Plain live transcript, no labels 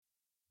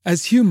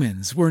As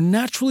humans, we're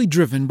naturally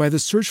driven by the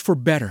search for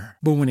better.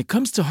 But when it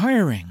comes to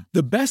hiring,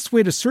 the best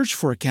way to search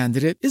for a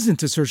candidate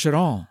isn't to search at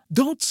all.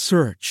 Don't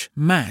search,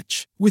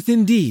 match with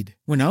Indeed.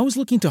 When I was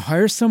looking to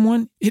hire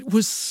someone, it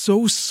was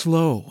so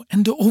slow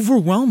and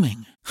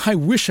overwhelming. I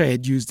wish I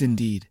had used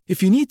Indeed.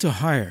 If you need to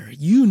hire,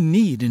 you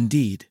need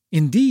Indeed.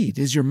 Indeed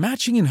is your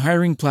matching and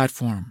hiring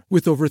platform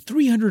with over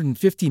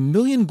 350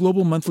 million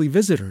global monthly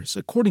visitors,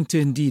 according to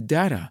Indeed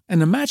data,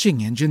 and a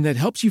matching engine that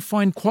helps you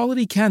find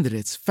quality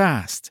candidates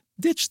fast.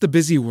 Ditch the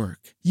busy work.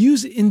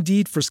 Use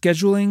Indeed for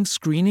scheduling,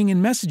 screening,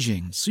 and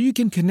messaging so you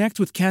can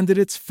connect with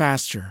candidates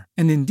faster.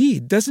 And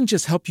Indeed doesn't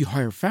just help you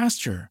hire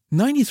faster.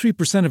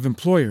 93% of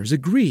employers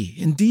agree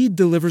Indeed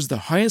delivers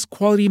the highest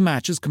quality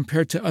matches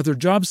compared to other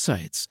job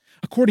sites,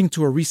 according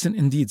to a recent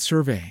Indeed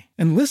survey.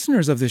 And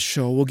listeners of this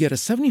show will get a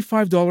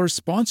 $75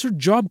 sponsored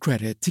job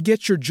credit to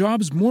get your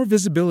jobs more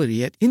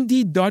visibility at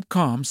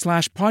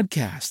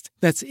Indeed.com/podcast.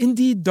 That's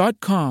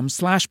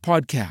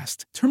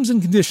Indeed.com/podcast. Terms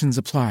and conditions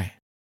apply.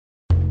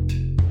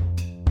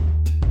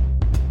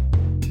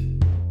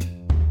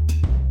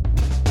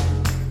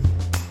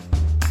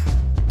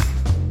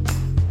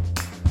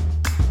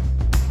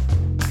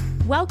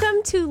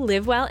 Welcome to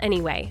Live Well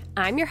Anyway.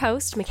 I'm your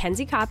host,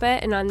 Mackenzie Koppa,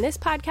 and on this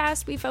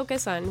podcast, we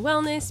focus on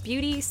wellness,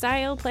 beauty,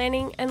 style,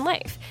 planning, and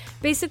life.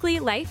 Basically,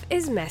 life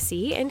is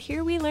messy, and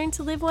here we learn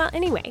to live well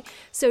anyway.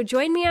 So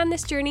join me on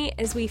this journey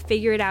as we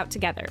figure it out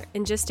together.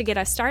 And just to get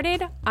us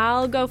started,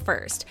 I'll go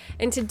first.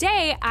 And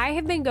today, I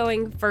have been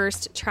going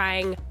first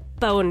trying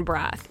bone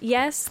broth.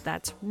 Yes,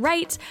 that's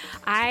right.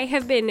 I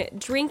have been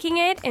drinking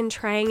it and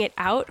trying it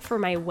out for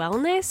my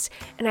wellness,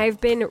 and I've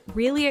been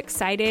really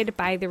excited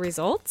by the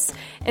results.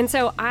 And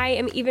so I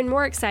am even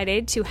more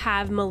excited to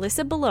have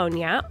Melissa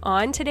Bologna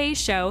on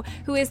today's show,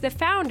 who is the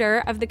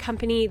founder of the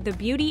company The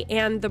Beauty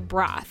and the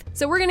Broth.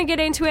 So we're going to get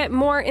into it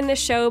more in the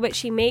show, but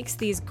she makes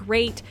these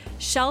great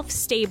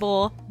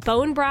shelf-stable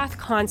bone broth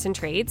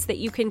concentrates that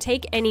you can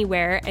take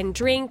anywhere and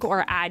drink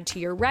or add to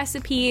your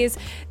recipes.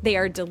 They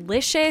are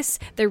delicious.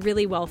 They're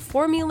really well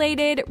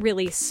formulated,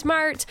 really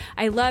smart.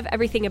 I love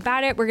everything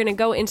about it. We're going to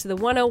go into the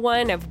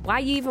 101 of why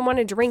you even want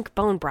to drink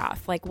bone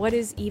broth. Like, what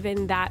is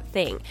even that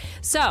thing?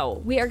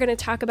 So we are going to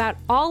talk about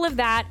all of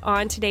that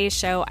on today's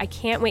show. I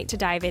can't wait to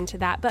dive into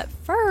that. But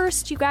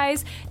first, you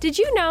guys, did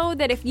you know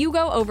that if you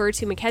go over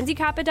to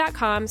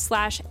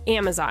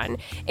MackenzieKoppa.com/Amazon,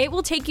 it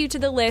will take you to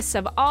the list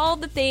of all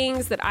the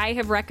things that I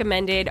have recommended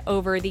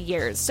over the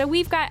years. So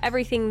we've got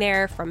everything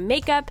there from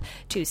makeup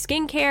to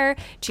skincare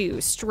to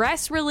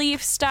stress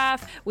relief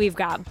stuff. We've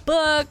got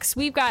books.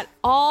 We've got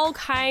all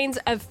kinds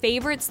of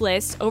favorites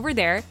lists over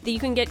there that you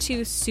can get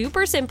to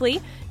super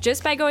simply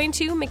just by going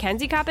to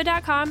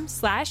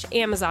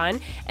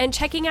MackenzieKoppa.com/Amazon and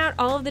checking out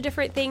all of the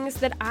different things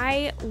that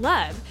I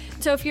love.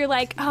 So if you're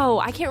like, oh,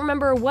 I can't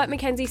remember what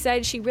Mackenzie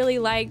said she really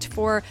liked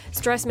for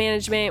stress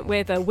management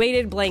with a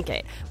weighted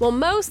blanket. Well,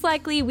 most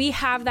likely we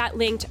have that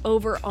linked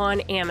over on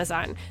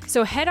Amazon.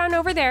 So head on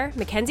over there,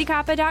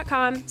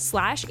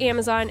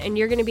 MackenzieKoppa.com/Amazon, and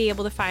you're going to be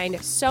able to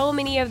find so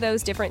many of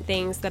those different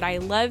things that I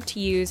love to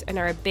use and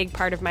are a big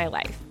part of my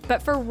life.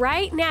 But for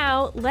right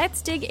now,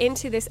 let's dig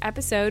into this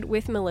episode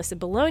with Melissa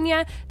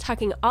Bologna,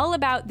 talking all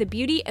about the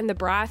beauty and the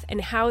broth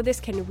and how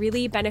this can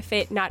really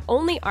benefit not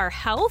only our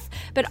health,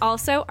 but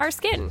also our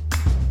skin.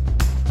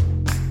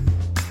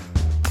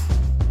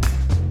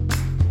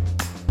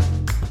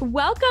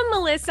 Welcome,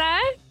 Melissa.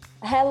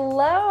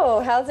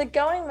 Hello. How's it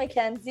going,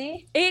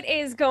 Mackenzie? It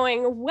is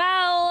going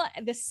well.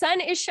 The sun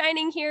is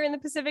shining here in the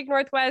Pacific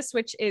Northwest,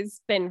 which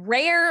has been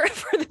rare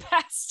for the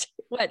past,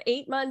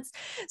 8 months.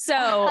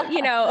 So,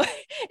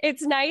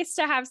 it's nice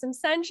to have some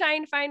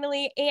sunshine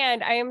finally.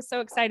 And I am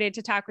so excited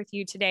to talk with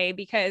you today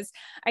because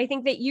I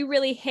think that you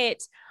really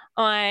hit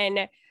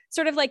on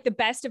sort of like the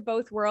best of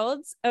both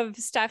worlds of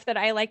stuff that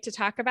I like to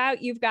talk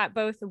about. You've got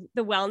both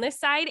the wellness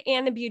side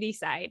and the beauty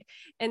side.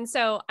 And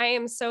so I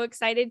am so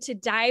excited to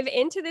dive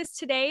into this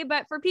today.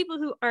 But for people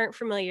who aren't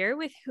familiar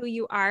with who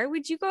you are,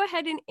 would you go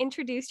ahead and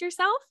introduce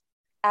yourself?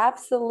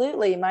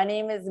 Absolutely. My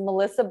name is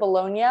Melissa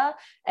Bologna,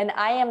 and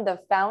I am the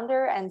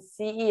founder and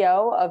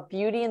CEO of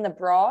Beauty and the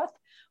Broth,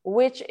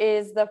 which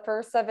is the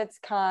first of its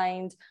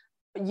kind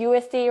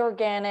USDA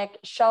organic,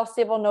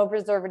 shelf-stable, no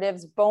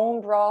preservatives, bone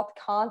broth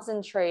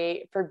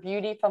concentrate for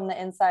beauty from the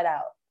inside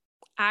out.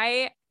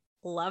 I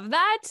love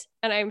that.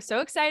 And I'm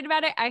so excited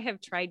about it. I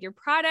have tried your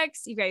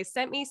products. You guys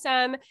sent me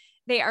some.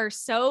 They are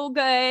so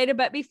good.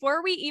 But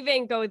before we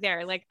even go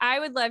there, I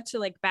would love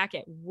to back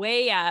it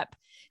way up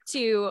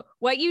to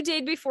what you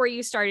did before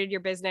you started your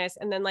business.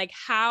 And then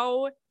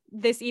how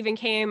this even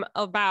came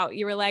about.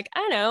 You were like, I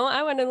don't know,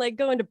 I want to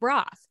go into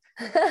broth.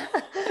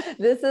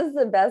 This is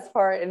the best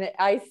part, and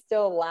I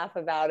still laugh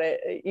about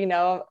it.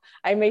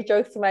 I make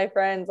jokes to my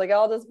friends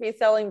I'll just be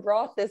selling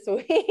broth this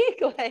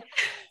week.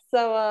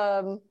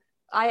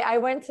 I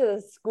went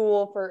to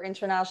school for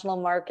international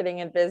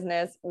marketing and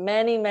business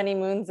many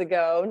moons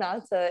ago,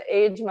 not to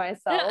age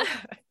myself.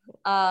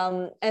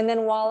 And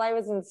then while I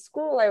was in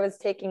school, I was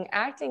taking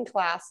acting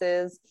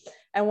classes,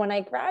 and when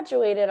I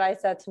graduated, I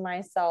said to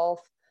myself,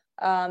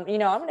 I'm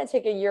going to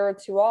take a year or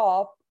two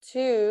off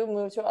to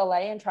move to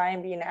LA and try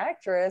and be an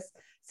actress,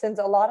 since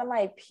a lot of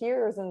my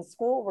peers in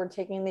school were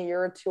taking the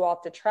year or two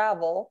off to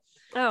travel.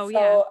 Oh, so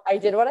yeah. I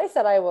did what I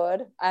said I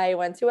would. I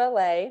went to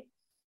LA.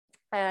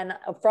 And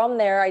from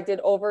there, I did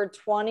over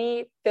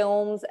 20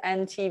 films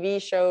and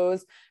TV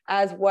shows,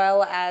 as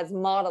well as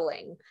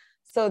modeling.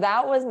 So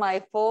that was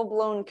my full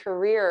blown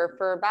career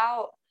for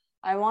about,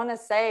 I want to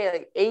say,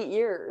 like 8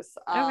 years.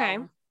 Okay.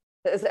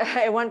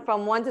 I went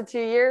from 1 to 2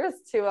 years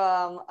to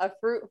a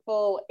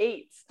fruitful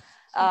 8.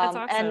 That's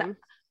awesome. And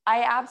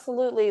I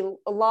absolutely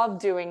love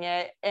doing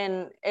it.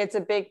 And it's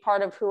a big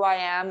part of who I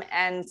am.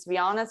 And to be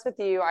honest with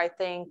you, I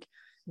think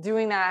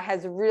doing that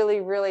has really,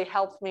 really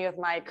helped me with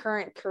my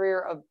current career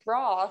of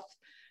broth.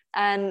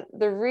 And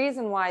the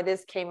reason why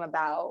this came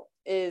about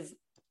is,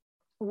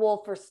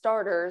 well, for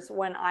starters,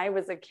 when I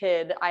was a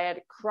kid, I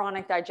had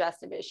chronic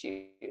digestive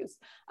issues.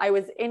 I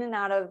was in and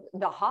out of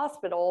the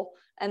hospital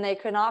and they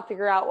could not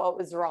figure out what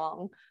was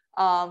wrong.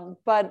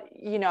 But,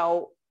 you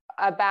know,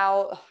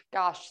 about,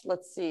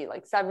 let's see,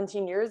 like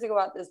 17 years ago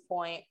at this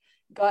point,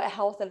 gut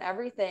health and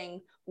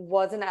everything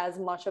wasn't as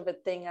much of a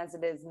thing as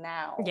it is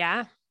now.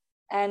 Yeah.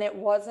 And it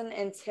wasn't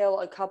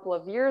until a couple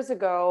of years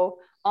ago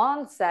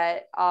on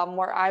set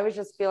where I was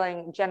just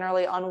feeling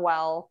generally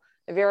unwell,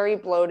 very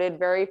bloated,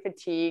 very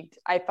fatigued.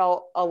 I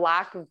felt a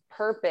lack of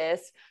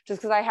purpose just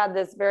because I had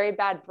this very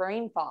bad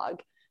brain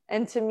fog.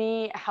 And to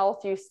me,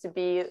 health used to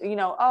be, you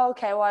know, oh,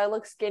 okay, well, I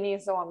look skinny,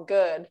 so I'm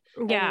good.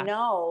 Yeah. And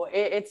no,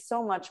 it's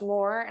so much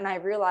more. And I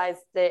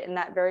realized that in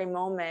that very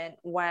moment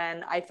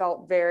when I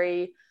felt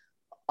very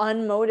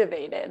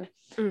unmotivated.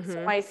 Mm-hmm.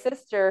 So my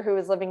sister, who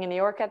was living in New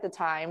York at the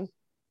time,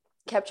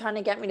 kept trying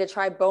to get me to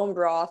try bone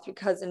broth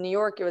because in New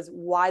York it was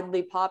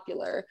widely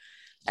popular.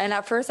 And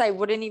at first I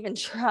wouldn't even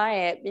try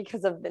it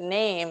because of the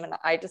name. And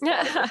I just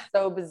thought it was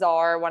so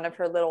bizarre. One of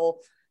her little,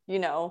 you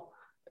know,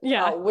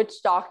 witch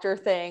doctor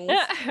things.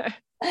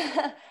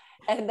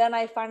 And then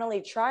I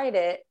finally tried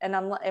it and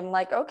I'm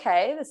like,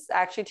 okay, this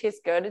actually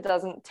tastes good. It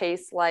doesn't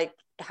taste like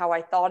how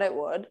I thought it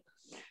would.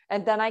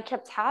 And then I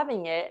kept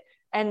having it.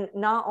 And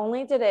not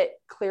only did it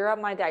clear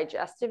up my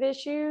digestive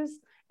issues,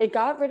 it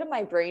got rid of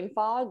my brain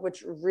fog,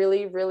 which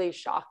really, really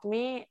shocked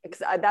me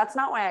because that's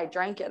not why I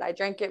drank it. I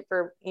drank it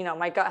for, you know,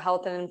 my gut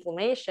health and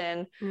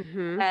inflammation,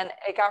 and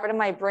it got rid of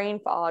my brain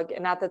fog.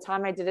 And at the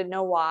time I didn't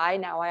know why.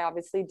 Now I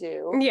obviously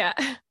do. Yeah.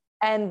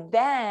 And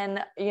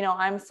then, you know,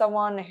 I'm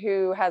someone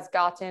who has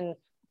gotten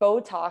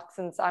Botox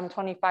since I'm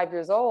 25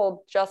 years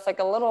old, just like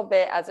a little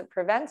bit as a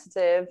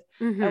preventative.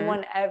 And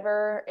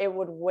whenever it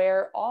would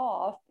wear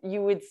off,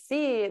 you would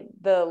see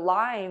the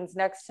lines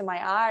next to my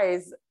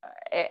eyes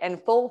in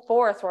full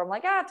force where I'm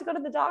like, I have to go to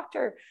the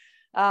doctor.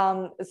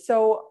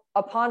 So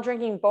upon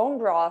drinking bone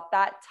broth,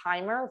 that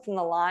timer from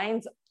the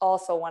lines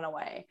also went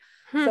away.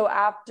 So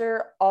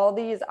after all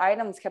these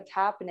items kept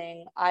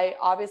happening, I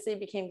obviously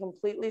became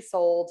completely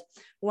sold,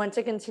 went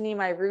to continue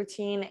my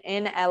routine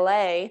in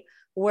LA,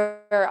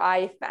 where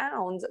I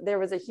found there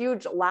was a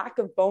huge lack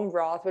of bone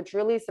broth, which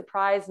really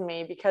surprised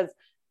me because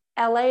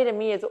LA to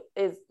me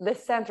is the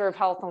center of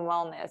health and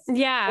wellness.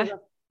 Yeah. So the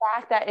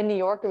fact that in New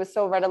York it was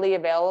so readily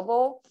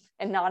available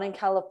and not in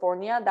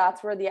California,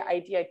 that's where the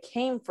idea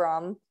came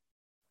from.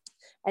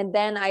 And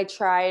then I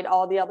tried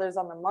all the others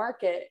on the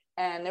market,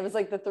 and it was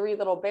like the three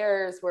little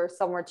bears where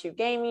some were too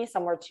gamey,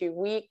 some were too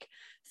weak.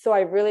 So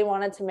I really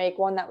wanted to make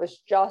one that was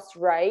just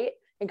right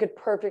and could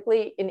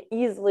perfectly and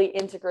easily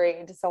integrate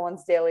into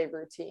someone's daily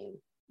routine.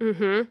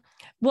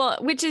 Well,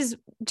 which is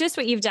just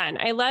what you've done.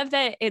 I love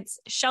that it's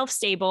shelf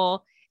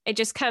stable. It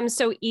just comes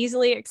so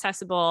easily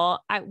accessible.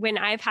 When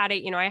I've had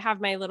it, you know,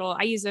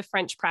 I use a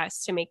French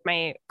press to make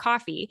my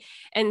coffee.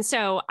 And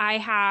so I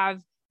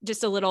have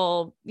just a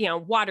little, you know,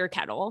 water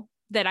kettle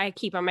that I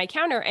keep on my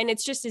counter. And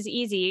it's just as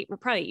easy, or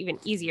probably even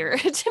easier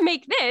to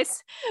make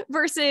this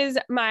versus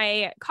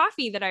my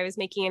coffee that I was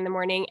making in the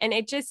morning. And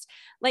it just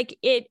like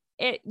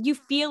you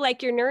feel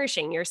like you're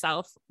nourishing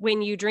yourself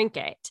when you drink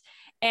it.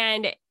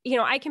 And, you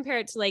know, I compare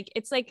it to like,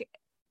 it's like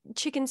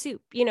chicken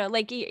soup, you know,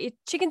 like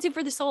chicken soup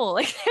for the soul.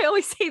 Like I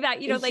always say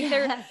that, you know, like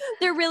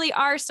there really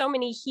are so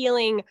many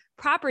healing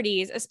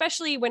properties,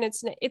 especially when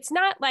it's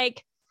not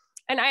like,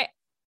 and I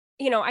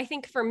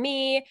think for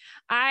me,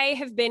 I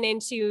have been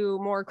into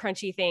more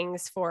crunchy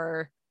things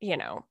for, you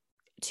know,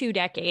 2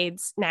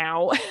 decades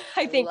now.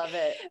 I think love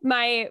it.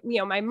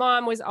 my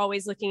mom was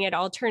always looking at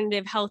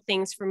alternative health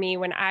things for me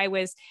when I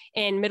was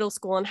in middle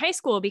school and high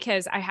school,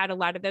 because I had a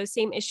lot of those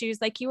same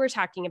issues like you were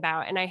talking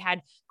about. And I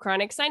had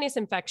chronic sinus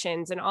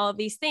infections and all of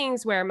these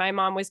things where my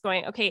mom was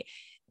going, okay,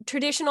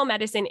 traditional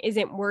medicine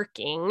isn't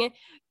working.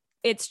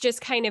 It's just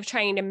kind of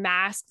trying to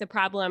mask the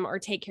problem or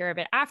take care of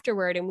it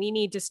afterward. And we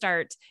need to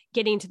start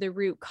getting to the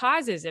root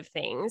causes of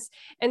things.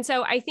 And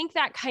so I think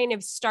that kind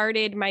of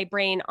started my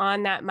brain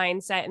on that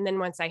mindset. And then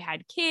once I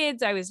had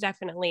kids, I was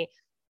definitely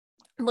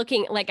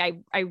looking like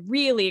I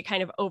really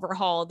kind of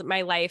overhauled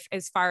my life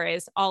as far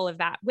as all of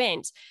that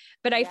went.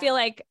 But I feel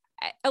like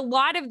a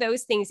lot of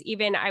those things,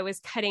 even I was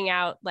cutting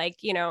out,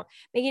 like, you know,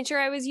 making sure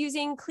I was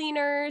using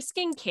cleaner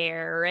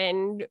skincare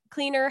and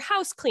cleaner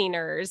house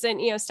cleaners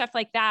and, you know, stuff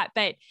like that.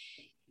 But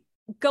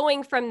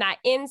going from that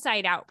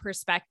inside out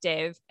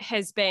perspective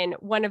has been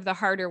one of the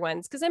harder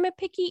ones because I'm a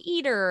picky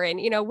eater and,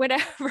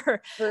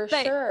 whatever. For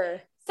but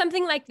sure.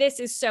 Something like this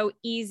is so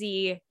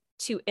easy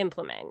to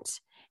implement.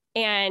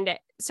 And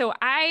so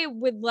I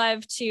would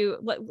love to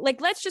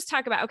let's just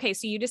talk about, okay,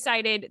 so you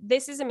decided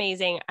this is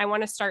amazing. I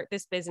want to start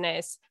this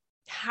business.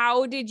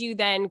 How did you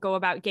then go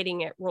about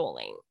getting it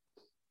rolling?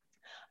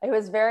 It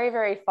was very,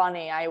 very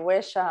funny. I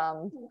wish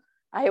I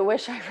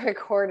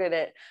recorded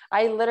it.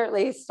 I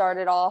literally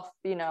started off,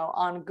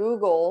 on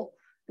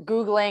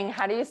Googling,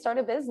 how do you start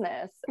a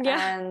business?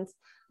 Yeah. And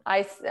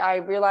I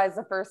realized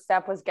the first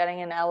step was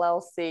getting an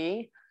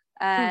LLC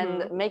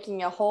and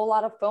making a whole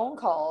lot of phone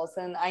calls.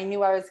 And I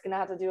knew I was going to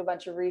have to do a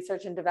bunch of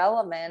research and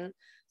development.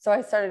 So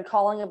I started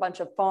calling a bunch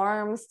of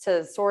farms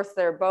to source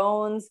their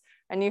bones.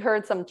 And you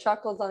heard some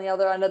chuckles on the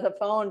other end of the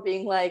phone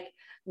being like,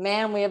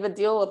 man, we have a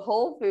deal with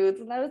Whole Foods.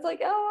 And I was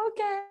like, oh,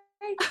 okay.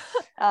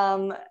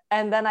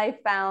 And then I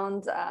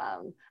found,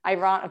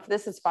 if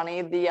this is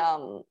funny,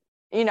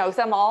 because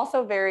I'm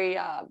also very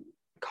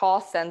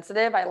cost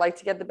sensitive. I like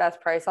to get the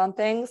best price on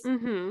things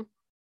and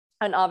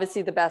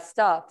obviously the best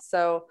stuff.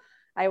 So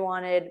I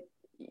wanted,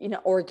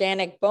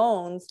 organic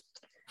bones,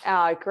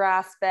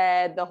 grass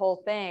fed, the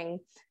whole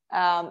thing.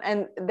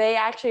 And they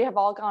actually have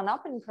all gone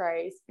up in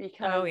price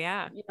because,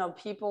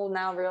 people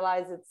now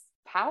realize it's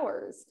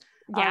Powers.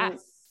 Yeah.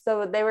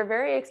 So they were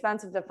very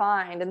expensive to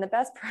find. And the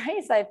best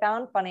price I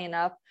found, funny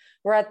enough,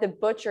 were at the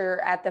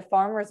butcher at the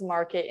farmer's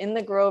market in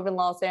the Grove in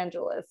Los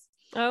Angeles.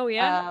 Oh,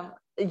 yeah.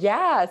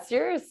 Yeah,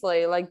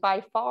 seriously, like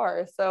by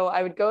far. So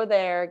I would go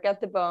there,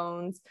 get the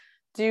bones,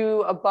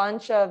 do a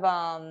bunch of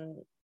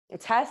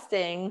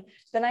testing.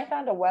 Then I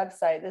found a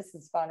website, this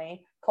is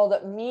funny, called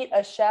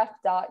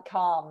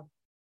meetachef.com.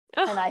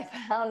 Oh. And I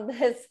found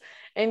this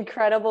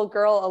incredible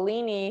girl,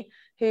 Alini,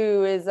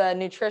 who is a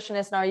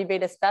nutritionist and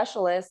Ayurveda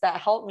specialist that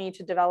helped me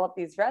to develop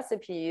these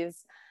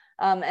recipes.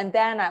 And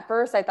then at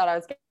first I thought I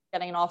was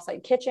getting an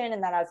offsite kitchen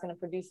and that I was going to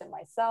produce it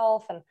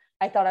myself. And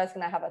I thought I was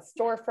going to have a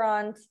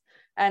storefront.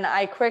 And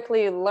I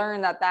quickly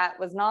learned that that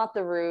was not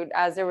the route,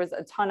 as there was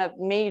a ton of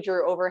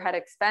major overhead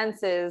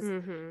expenses.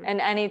 And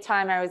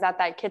anytime I was at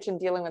that kitchen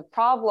dealing with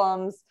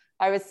problems,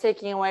 I was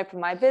taking away from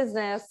my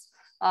business.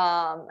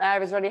 I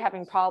was already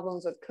having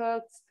problems with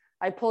cooks.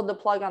 I pulled the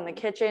plug on the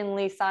kitchen,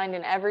 lease signed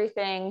and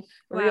everything,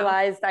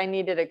 realized I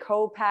needed a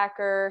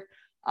co-packer.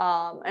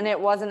 And it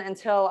wasn't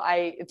until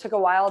it took a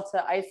while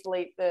to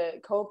isolate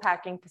the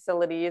co-packing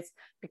facilities,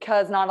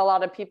 because not a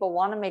lot of people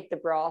want to make the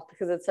broth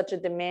because it's such a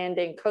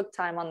demanding cook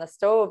time on the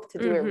stove to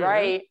do it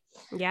right.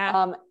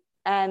 Yeah.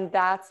 And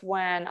that's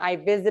when I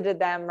visited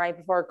them right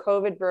before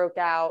COVID broke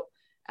out.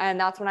 And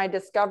that's when I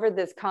discovered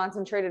this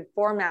concentrated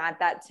format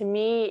that to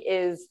me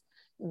is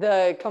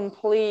the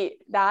complete,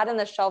 that and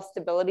the shelf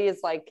stability is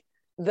like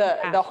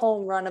the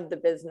home run of the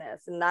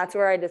business. And that's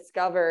where I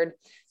discovered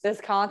this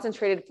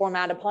concentrated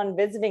format upon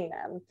visiting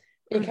them,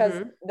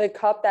 because the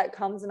cup that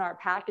comes in our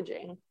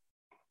packaging,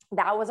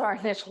 that was our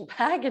initial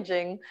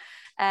packaging.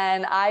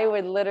 And I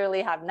would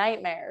literally have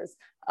nightmares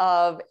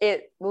of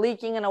it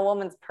leaking in a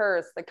woman's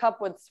purse. The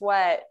cup would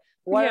sweat.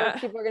 What are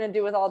people going to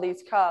do with all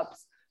these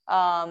cups?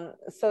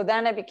 So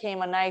then it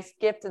became a nice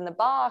gift in the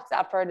box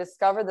after I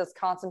discovered this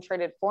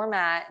concentrated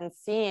format and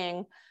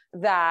seeing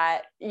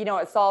that,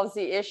 it solves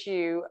the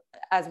issue,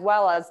 as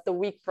well as the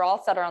weak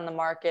broths that are on the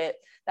market,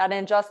 that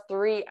in just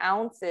 3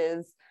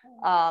 ounces,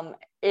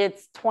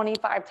 it's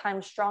 25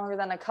 times stronger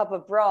than a cup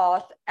of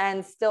broth,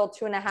 and still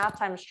 2.5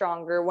 times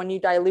stronger when you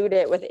dilute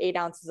it with 8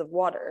 ounces of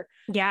water.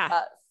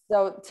 Yeah.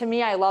 So to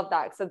me, I love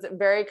that because it's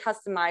very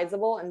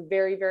customizable and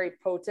very, very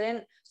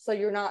potent. So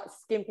you're not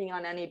skimping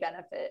on any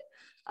benefit.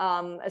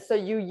 So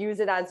you use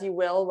it as you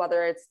will,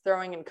 whether it's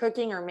throwing in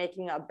cooking or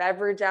making a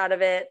beverage out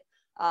of it.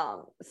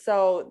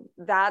 So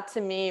that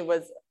to me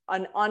was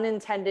an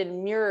unintended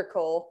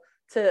miracle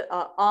to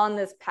on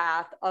this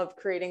path of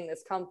creating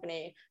this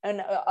company.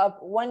 And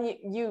when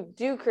you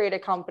do create a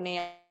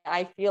company,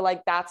 I feel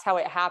like that's how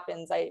it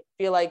happens. I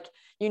feel like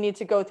you need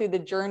to go through the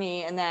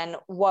journey, and then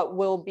what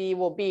will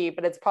be,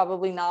 but it's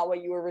probably not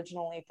what you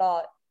originally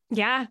thought.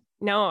 Yeah,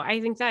 no,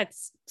 I think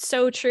that's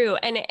so true.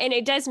 And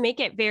it does make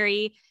it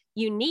very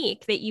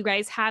unique that you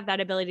guys have that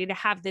ability to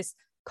have this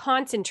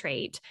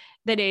concentrate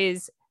that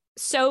is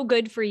so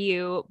good for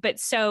you, but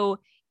so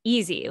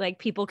easy. Like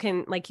people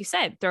can, like you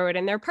said, throw it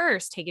in their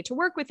purse, take it to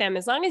work with them.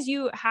 As long as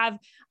you have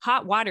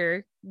hot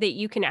water that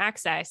you can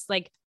access,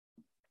 like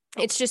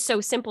it's just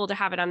so simple to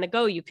have it on the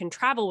go. You can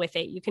travel with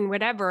it, you can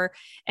whatever,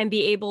 and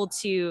be able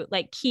to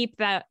like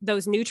keep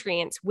those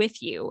nutrients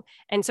with you.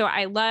 And so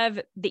I love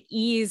the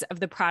ease of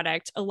the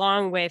product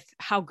along with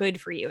how good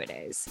for you it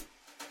is.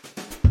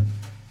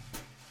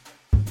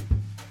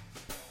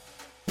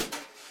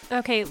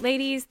 Okay,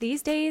 ladies,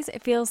 these days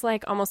it feels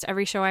like almost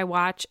every show I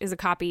watch is a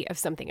copy of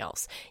something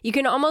else. You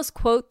can almost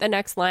quote the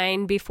next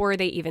line before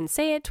they even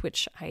say it,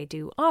 which I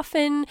do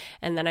often,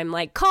 and then I'm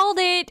like, called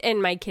it,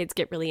 and my kids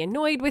get really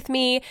annoyed with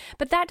me.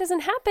 But that doesn't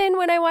happen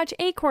when I watch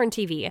Acorn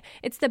TV.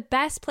 It's the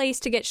best place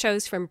to get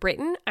shows from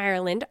Britain,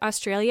 Ireland,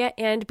 Australia,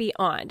 and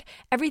beyond.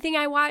 Everything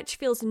I watch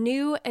feels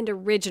new and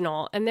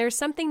original, and there's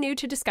something new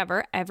to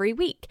discover every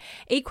week.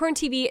 Acorn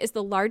TV is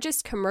the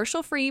largest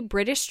commercial-free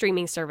British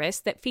streaming service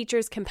that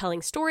features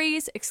compelling stories,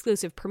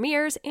 exclusive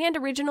premieres, and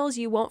originals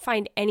you won't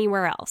find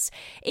anywhere else.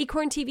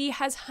 Acorn TV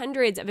has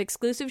hundreds of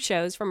exclusive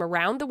shows from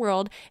around the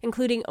world,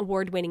 including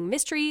award-winning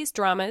mysteries,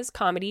 dramas,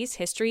 comedies,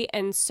 history,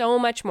 and so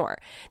much more.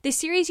 The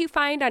series you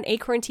find on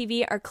Acorn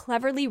TV are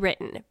cleverly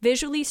written,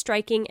 visually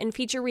striking, and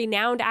feature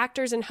renowned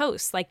actors and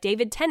hosts like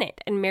David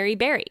Tennant and Mary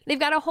Berry. They've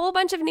got a whole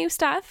bunch of new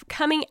stuff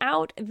coming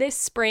out this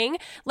spring,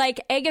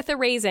 like Agatha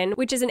Raisin,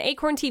 which is an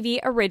Acorn TV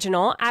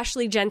original.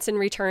 Ashley Jensen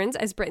returns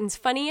as Britain's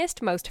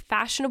funniest, most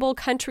fashionable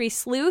country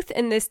sleuth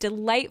in this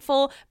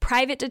delightful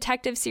private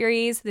detective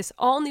series. This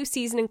all-new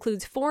season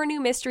includes 4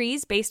 new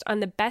mysteries based on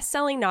the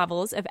best-selling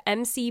novels of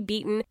M.C.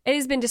 Beaton. It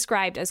has been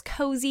described as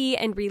cozy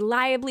and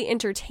reliably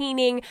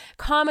entertaining,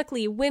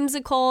 comically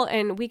whimsical,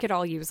 and we could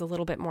all use a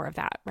little bit more of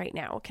that right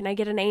now. Can I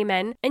get an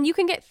amen? And you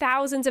can get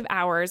thousands of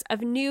hours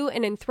of new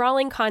and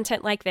enthralling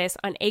content like this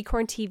on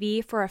Acorn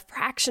TV for a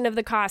fraction of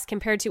the cost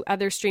compared to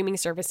other streaming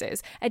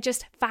services at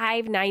just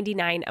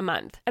 $5.99 a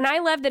month. And I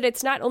love that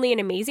it's not only an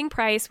amazing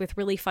price with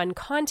really fun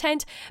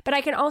content, but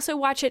I can also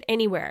watch it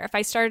anywhere. If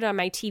I start it on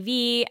my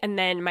TV and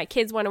then my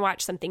kids want to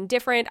watch something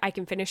different, I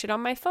can finish it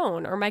on my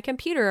phone or my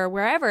computer or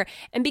wherever.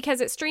 And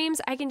because it streams,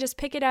 I can just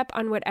pick it up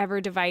on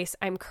whatever device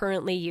I'm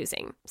currently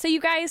using. So you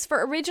guys,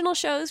 for original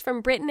shows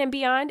from Britain and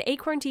beyond,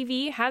 Acorn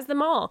TV has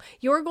them all.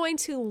 You're going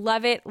to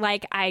love it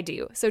like I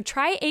do. So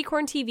try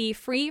Acorn TV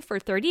free for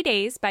 30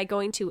 days by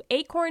going to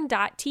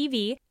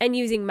acorn.tv and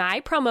using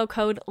my promo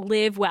code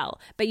LIVEWELL.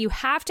 But you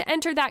have to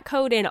enter that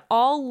code in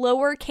all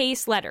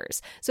lowercase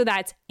letters. So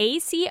that's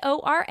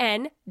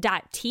acorn.tv,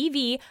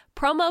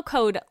 promo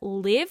code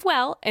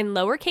LIVEWELL in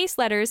lowercase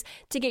letters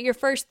to get your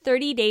first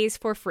 30 days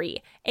for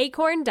free.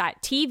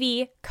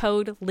 Acorn.tv,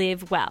 code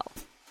LIVEWELL.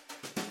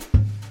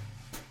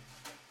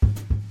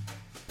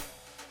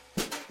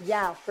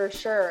 Yeah, for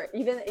sure.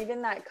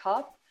 Even that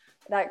cup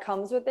that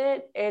comes with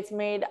it, it's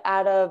made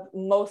out of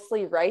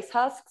mostly rice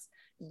husks,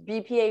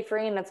 BPA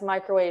free, and it's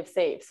microwave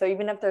safe. So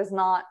even if there's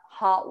not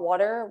hot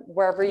water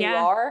wherever you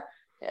are,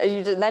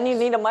 then you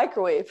need a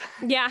microwave.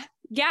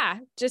 Yeah.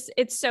 Just,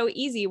 it's so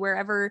easy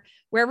wherever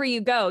you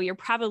go, you're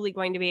probably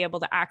going to be able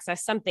to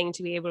access something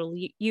to be able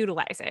to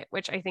utilize it,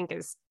 which I think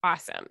is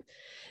awesome.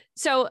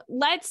 So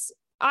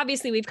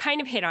obviously we've kind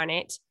of hit on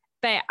it,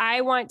 but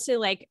I want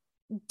to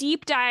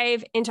deep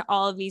dive into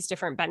all of these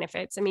different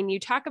benefits. I mean, you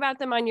talk about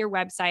them on your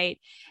website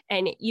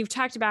and you've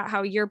talked about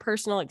how your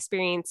personal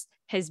experience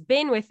has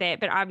been with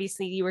it, but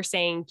obviously you were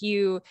saying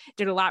you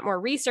did a lot more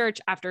research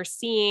after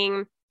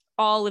seeing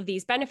all of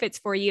these benefits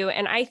for you.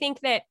 And I think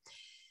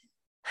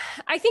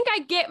I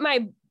get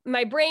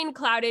my brain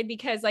clouded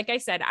because, like I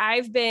said,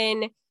 I've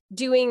been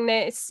doing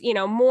this,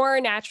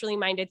 more naturally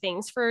minded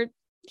things for,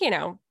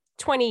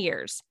 20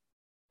 years.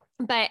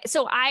 But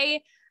so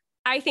I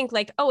think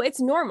it's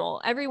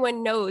normal.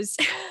 Everyone knows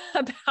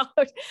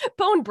about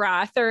bone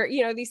broth or,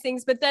 these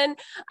things. But then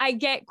I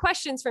get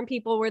questions from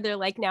people where they're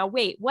like, now,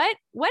 wait, what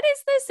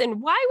is this?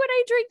 And why would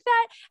I drink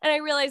that? And I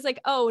realize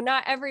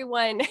not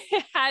everyone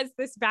has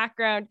this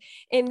background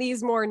in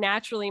these more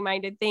naturally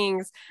minded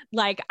things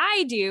like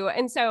I do.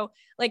 And so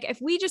if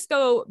we just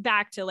go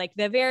back to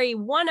the very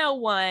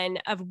 101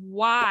 of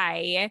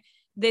why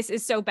this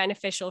is so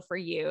beneficial for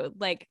you,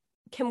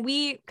 can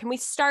we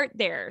start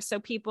there so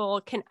people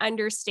can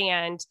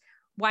understand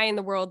why in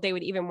the world they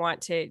would even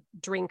want to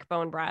drink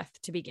bone broth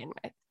to begin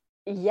with?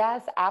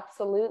 Yes,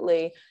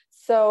 absolutely.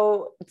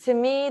 So to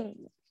me,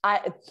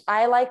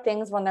 I like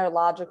things when they're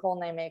logical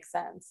and they make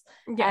sense.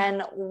 Yeah.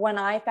 And when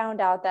I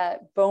found out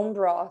that bone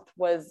broth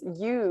was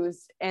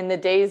used in the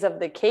days of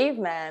the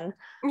cavemen,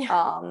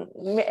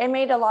 it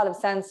made a lot of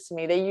sense to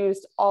me. They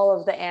used all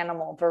of the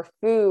animal for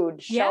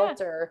food,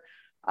 shelter,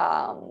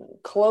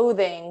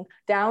 clothing,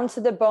 down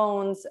to the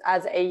bones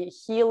as a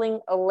healing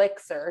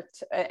elixir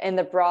in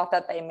the broth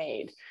that they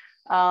made.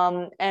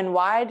 And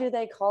why do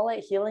they call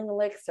it healing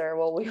elixir?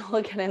 Well, we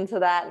will get into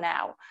that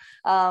now.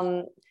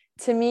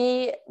 To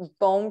me,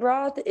 bone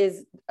broth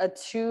is a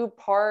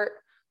two-part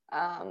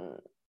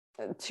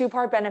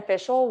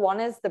beneficial. One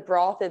is the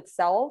broth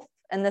itself,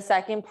 and the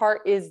second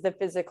part is the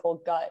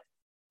physical gut.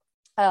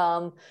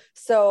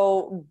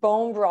 So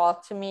bone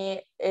broth, to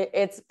me,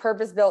 it's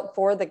purpose built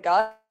for the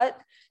gut,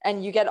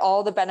 and you get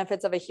all the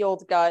benefits of a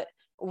healed gut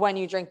when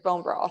you drink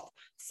bone broth.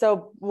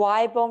 So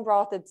why bone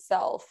broth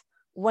itself?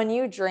 When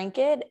you drink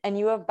it and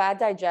you have bad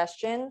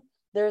digestion,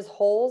 there's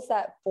holes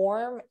that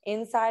form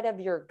inside of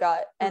your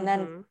gut, and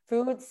then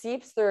food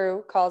seeps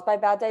through, caused by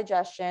bad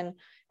digestion.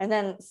 And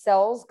then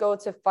cells go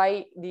to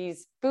fight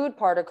these food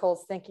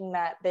particles thinking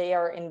that they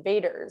are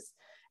invaders.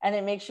 and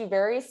it makes you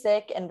very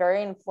sick and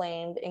very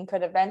inflamed and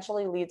could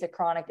eventually lead to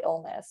chronic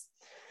illness.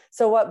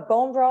 So what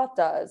bone broth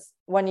does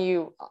when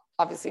you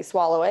obviously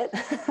swallow it,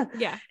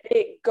 Yeah.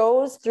 it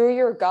goes through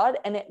your gut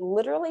and it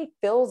literally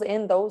fills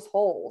in those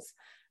holes.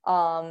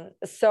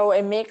 So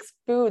it makes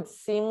food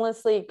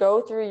seamlessly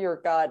go through your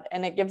gut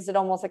and it gives it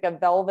almost like a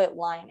velvet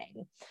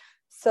lining.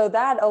 So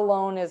that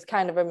alone is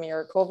kind of a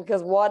miracle,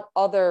 because what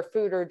other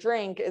food or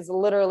drink is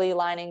literally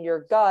lining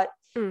your gut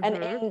and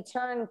in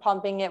turn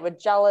pumping it with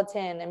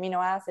gelatin, amino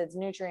acids,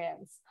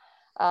 nutrients.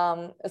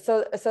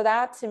 So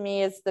that to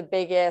me is the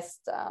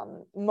biggest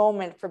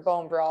moment for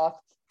bone broth.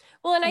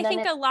 Well, and I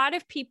think a lot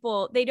of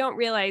people, they don't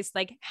realize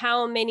like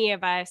how many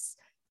of us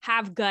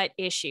have gut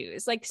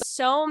issues. Like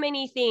so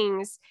many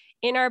things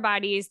in our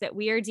bodies that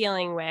we are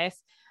dealing with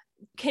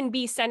can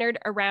be centered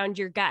around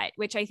your gut,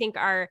 which I think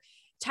are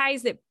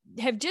ties that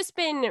have just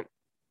been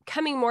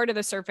coming more to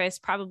the surface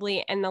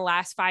probably in the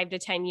last 5 to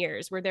 10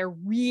 years, where they're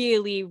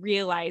really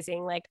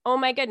realizing like, oh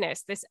my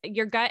goodness,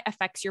 your gut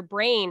affects your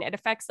brain. It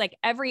affects like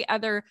every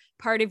other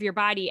part of your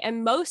body.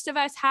 And most of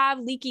us have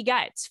leaky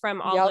guts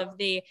from all of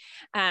the,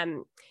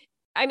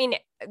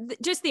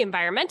 just the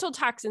environmental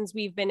toxins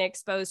we've been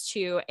exposed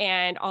to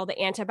and all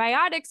the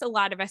antibiotics a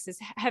lot of us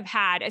have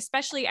had,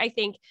 especially I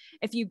think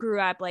if you grew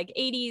up like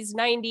 80s,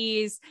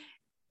 90s,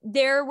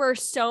 there were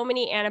so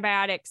many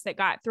antibiotics that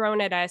got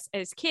thrown at us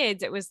as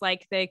kids. It was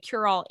like the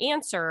cure-all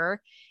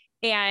answer.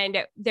 And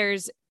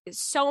there's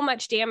so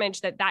much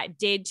damage that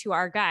did to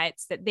our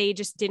guts that they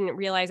just didn't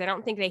realize. I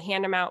don't think they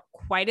hand them out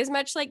quite as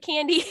much like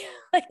candy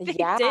like they did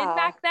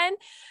back then,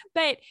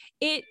 but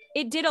it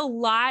did a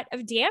lot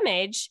of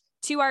damage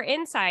to our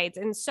insides,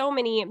 and so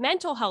many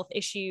mental health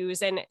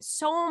issues and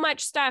so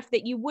much stuff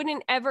that you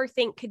wouldn't ever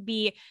think could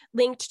be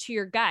linked to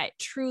your gut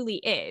truly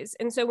is.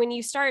 And so when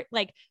you start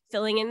like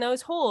filling in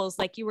those holes,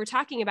 like you were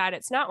talking about,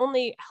 it's not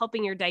only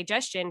helping your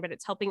digestion, but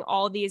it's helping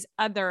all these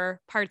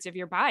other parts of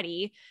your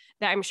body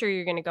that I'm sure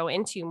you're going to go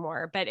into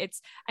more. But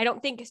I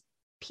don't think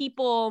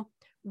people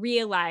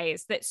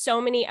realize that so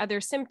many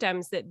other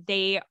symptoms that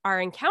they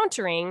are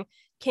encountering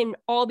can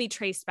all be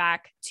traced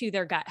back to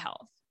their gut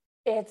health.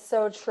 It's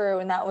so true.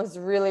 And that was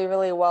really,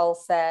 really well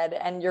said.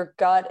 And your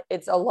gut,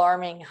 it's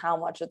alarming how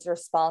much it's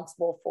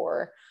responsible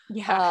for.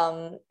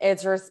 Yeah.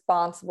 It's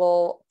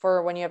responsible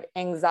for when you have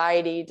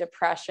anxiety,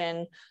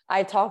 depression.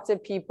 I talk to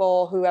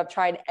people who have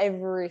tried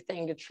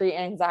everything to treat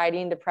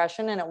anxiety and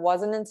depression, and it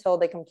wasn't until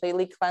they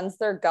completely cleansed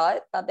their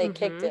gut that they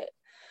kicked it.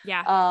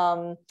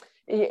 Yeah.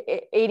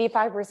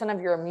 85% of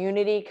your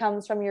immunity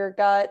comes from your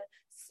gut.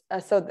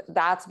 So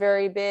that's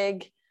very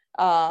big.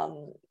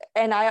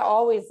 And I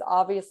always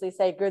obviously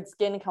say good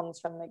skin comes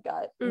from the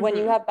gut. When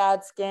you have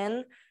bad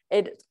skin,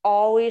 it's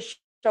always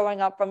showing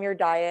up from your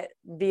diet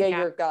via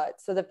your gut.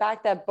 So the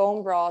fact that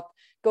bone broth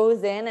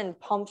goes in and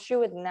pumps you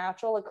with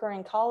natural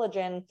occurring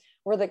collagen,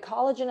 where the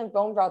collagen in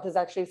bone broth is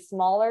actually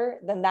smaller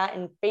than that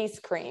in face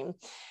cream.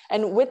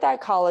 And with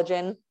that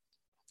collagen,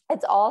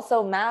 it's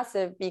also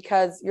massive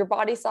because your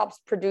body stops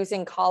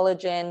producing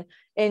collagen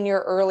in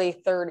your early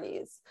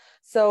 30s.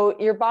 So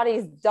your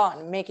body's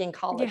done making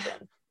collagen.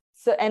 Yeah.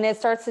 So, and it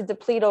starts to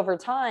deplete over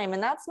time.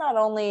 And that's not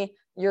only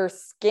your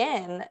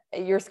skin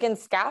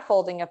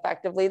scaffolding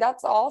effectively,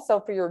 that's also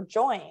for your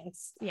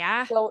joints.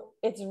 Yeah. So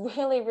it's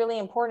really, really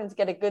important to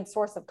get a good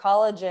source of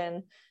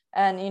collagen.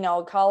 And,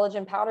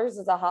 collagen powders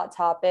is a hot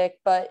topic,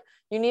 but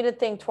you need to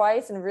think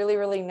twice and really,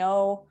 really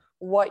know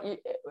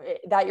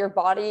that your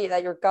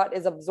gut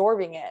is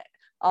absorbing it.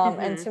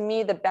 And to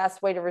me, the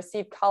best way to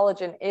receive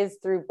collagen is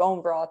through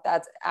bone broth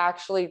that's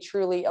actually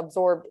truly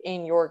absorbed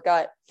in your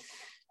gut.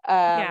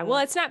 Well,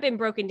 it's not been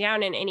broken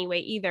down in any way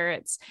either.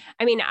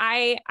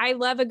 I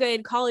love a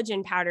good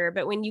collagen powder,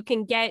 but when you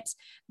can get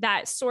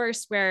that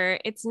source where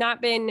it's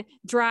not been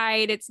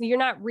dried, you're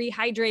not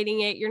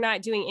rehydrating it, you're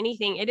not doing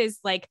anything, it is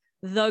like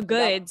the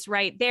goods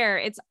right there.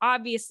 It's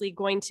obviously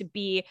going to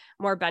be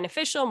more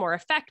beneficial, more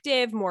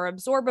effective, more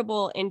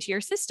absorbable into your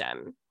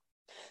system.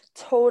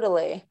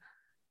 Totally.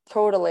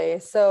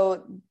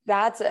 So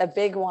that's a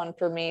big one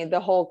for me, the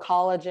whole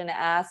collagen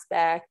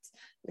aspect,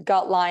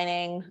 gut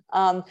lining.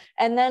 And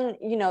then,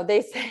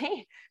 they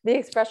say the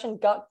expression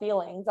gut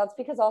feelings, that's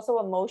because also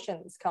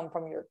emotions come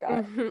from your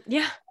gut.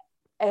 Yeah.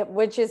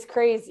 Which is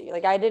crazy.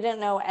 Like I didn't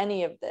know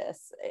any of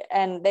this,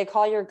 and they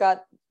call your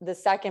gut the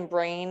second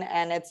brain,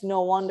 and it's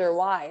no wonder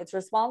why. It's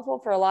responsible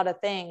for a lot of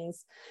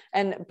things.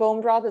 And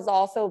bone broth is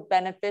also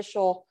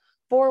beneficial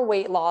for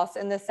weight loss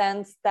in the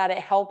sense that it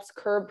helps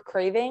curb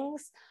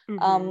cravings.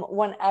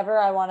 Whenever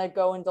I want to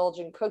go indulge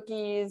in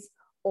cookies,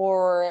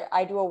 or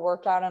I do a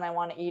workout and I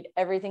want to eat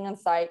everything in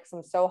sight because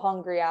I'm so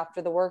hungry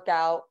after the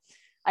workout,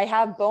 I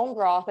have bone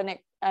broth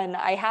and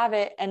I have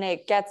it, and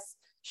it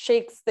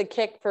shakes the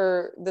kick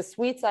for the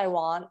sweets I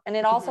want. And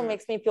it also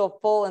makes me feel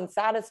full and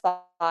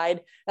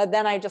satisfied that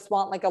then I just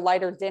want like a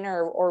lighter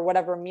dinner or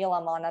whatever meal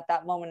I'm on at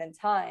that moment in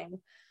time.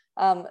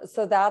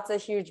 So that's a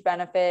huge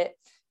benefit.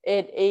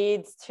 It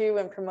aids too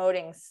in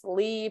promoting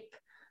sleep.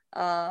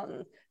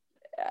 And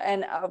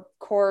of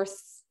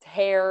course,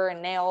 hair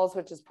and nails,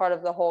 which is part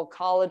of the whole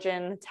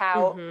collagen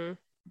tout.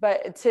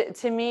 But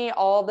to me,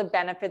 all the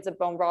benefits of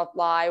bone broth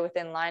lie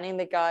within lining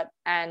the gut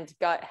and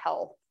gut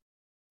health.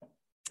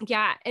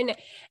 Yeah.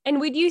 And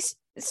would you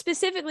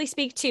specifically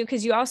speak to,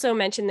 because you also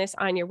mentioned this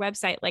on your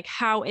website, like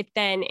how it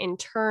then in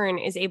turn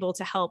is able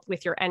to help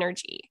with your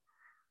energy?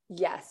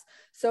 Yes.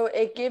 So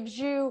it gives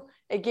you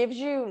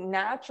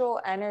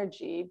natural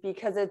energy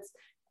because it's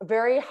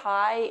very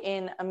high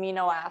in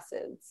amino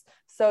acids.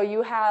 So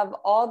you have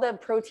all the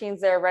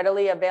proteins that are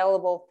readily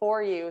available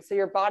for you. So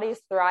your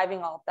body's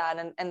thriving off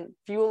that and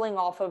fueling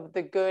off of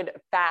the good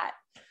fat.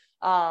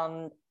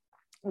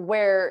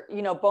 Where,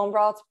 bone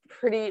broth's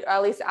pretty,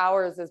 at least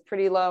ours is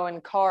pretty low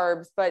in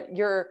carbs, but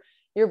your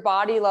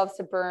body loves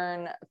to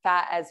burn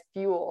fat as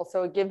fuel.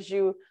 So it gives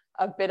you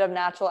a bit of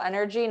natural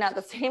energy and at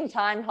the same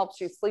time helps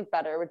you sleep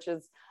better, which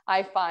is,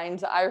 I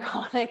find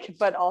ironic,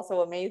 but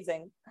also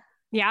amazing.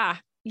 Yeah.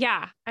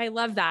 Yeah. I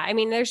love that. I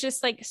mean, there's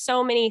just like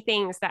so many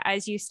things that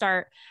as you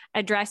start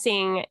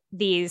addressing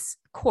these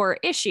core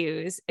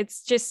issues,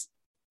 it's just,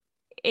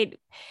 it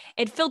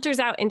filters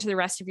out into the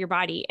rest of your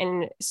body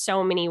in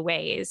so many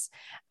ways.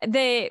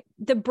 The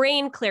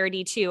brain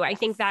clarity too. I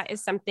think that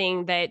is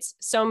something that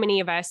so many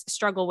of us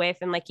struggle with.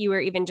 And like you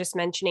were even just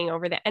mentioning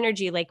over the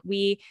energy, like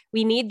we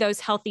need those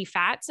healthy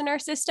fats in our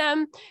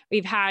system.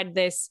 We've had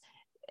this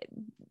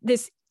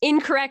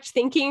incorrect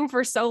thinking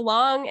for so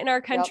long in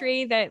our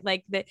country that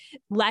like the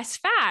less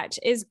fat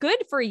is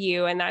good for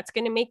you and that's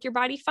going to make your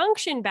body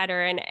function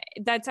better. And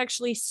that's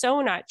actually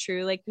so not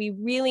true. Like we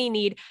really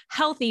need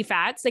healthy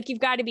fats. Like you've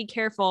got to be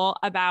careful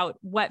about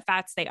what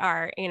fats they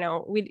are.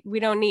 We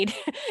don't need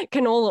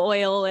canola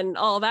oil and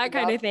all that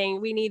kind of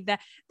thing. We need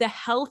the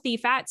healthy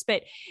fats,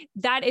 but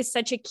that is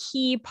such a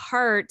key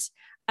part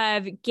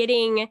of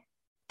getting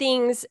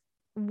things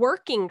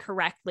working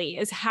correctly,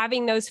 is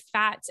having those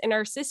fats in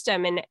our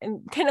system and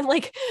kind of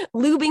like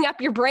lubing up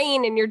your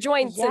brain and your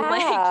joints. And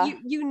like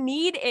you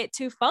need it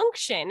to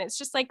function. It's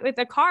just like with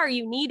a car,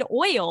 you need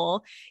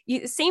oil.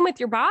 Same with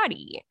your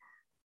body.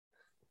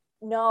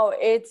 No,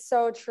 it's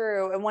so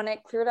true. And when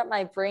it cleared up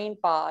my brain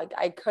fog,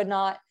 I could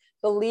not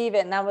believe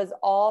it. And that was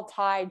all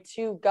tied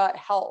to gut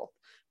health.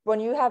 When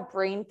you have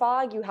brain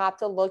fog, you have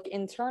to look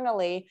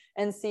internally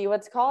and see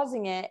what's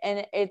causing it.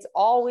 And it's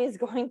always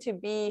going to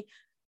be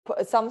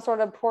some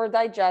sort of poor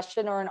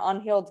digestion or an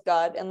unhealed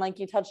gut. And like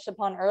you touched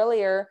upon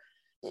earlier,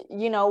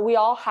 we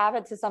all have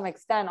it to some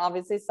extent,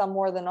 obviously some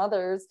more than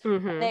others.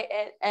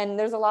 Mm-hmm. And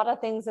there's a lot of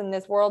things in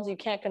this world you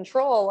can't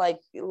control, like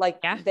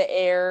the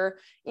air.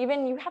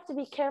 Even you have to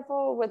be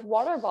careful with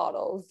water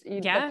bottles,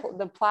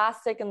 the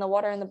plastic and the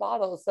water in the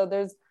bottles. So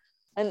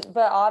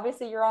but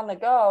obviously you're on the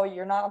go.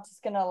 You're not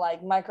just going to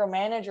like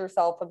micromanage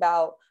yourself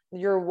about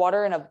your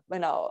water in a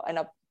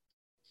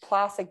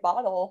plastic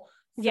bottle.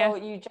 So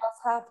you just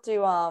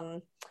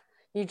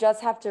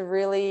have to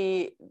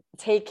really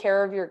take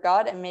care of your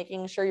gut and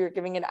making sure you're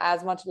giving it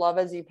as much love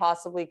as you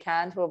possibly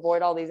can to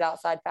avoid all these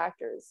outside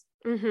factors.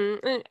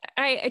 Mm-hmm. And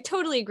I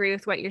totally agree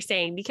with what you're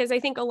saying, because I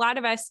think a lot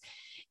of us,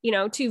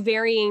 to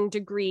varying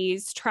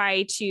degrees,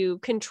 try to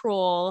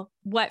control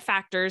what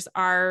factors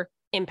are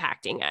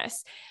impacting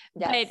us.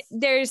 Yes. But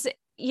there's,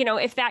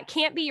 if that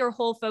can't be your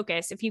whole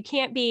focus, if you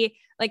can't be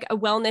like a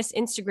wellness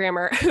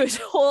Instagrammer whose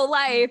whole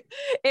life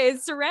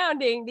is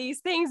surrounding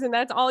these things and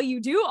that's all you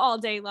do all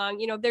day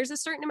long, there's a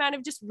certain amount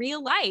of just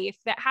real life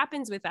that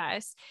happens with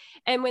us.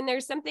 And when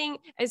there's something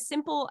as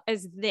simple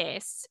as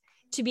this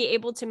to be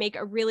able to make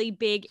a really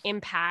big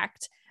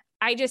impact,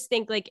 I just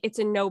think like it's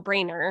a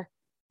no-brainer.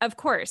 Of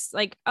course,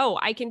 like, oh,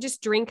 I can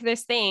just drink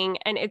this thing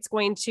and it's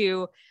going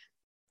to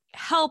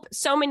help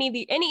so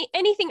many.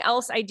 Anything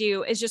else I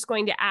do is just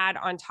going to add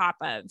on top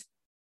of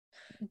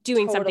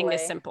doing something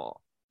this simple.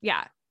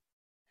 Yeah.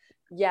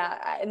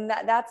 And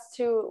that's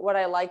too what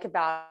I like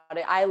about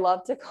it. I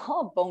love to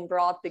call bone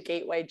broth the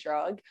gateway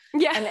drug.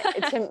 Yeah.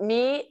 And to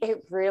me,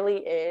 it really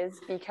is,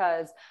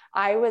 because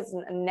I was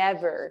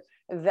never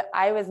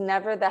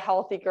the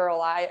healthy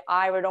girl.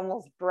 I would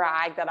almost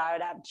brag that I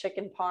would have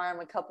chicken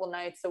parm a couple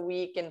nights a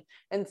week.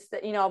 And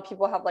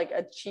people have like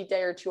a cheat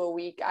day or two a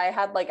week. I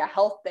had like a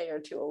health day or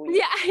two a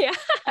week.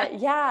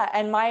 Yeah.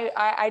 And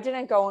I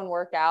didn't go and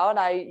work out.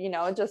 I,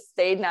 just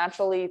stayed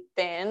naturally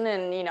thin.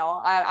 And,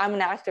 I'm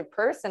an active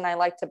person. I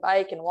like to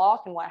bike and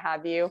walk and what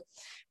have you.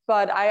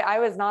 But I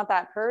was not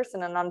that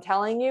person. And I'm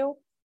telling you,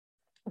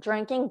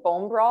 drinking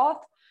bone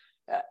broth,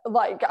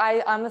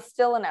 I'm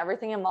still an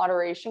everything in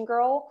moderation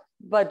girl,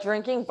 but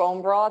drinking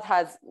bone broth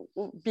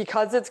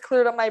because it's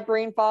cleared up my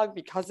brain fog,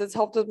 because it's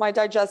helped with my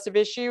digestive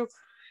issue,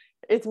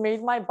 it's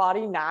made my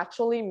body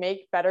naturally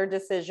make better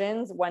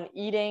decisions when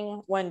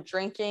eating, when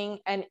drinking,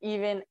 and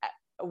even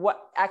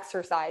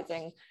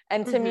exercising.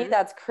 And to me,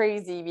 that's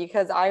crazy,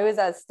 because I was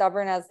as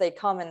stubborn as they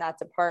come in that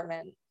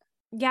department.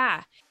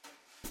 Yeah.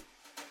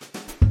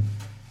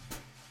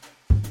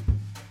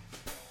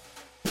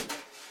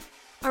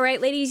 All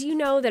right, ladies, you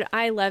know that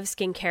I love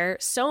skincare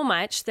so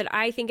much that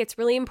I think it's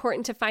really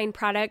important to find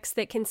products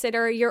that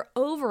consider your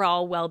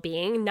overall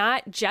well-being,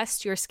 not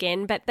just your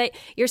skin, but that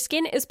your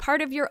skin is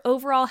part of your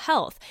overall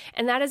health.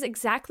 And that is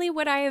exactly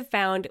what I have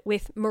found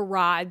with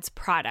Murad's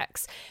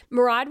products.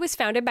 Murad was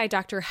founded by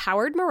Dr.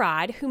 Howard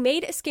Murad, who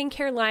made a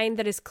skincare line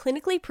that is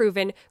clinically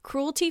proven,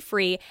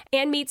 cruelty-free,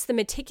 and meets the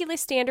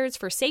meticulous standards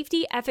for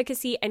safety,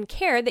 efficacy, and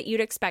care that you'd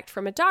expect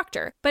from a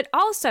doctor. But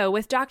also,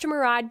 with Dr.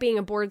 Murad being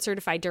a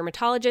board-certified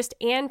dermatologist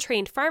and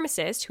trained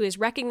pharmacist who is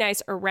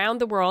recognized around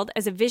the world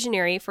as a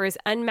visionary for his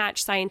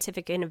unmatched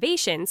scientific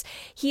innovations,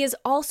 he is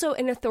also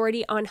an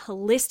authority on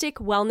holistic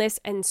wellness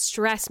and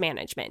stress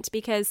management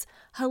because,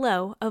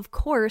 hello, of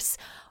course,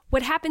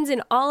 what happens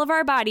in all of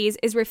our bodies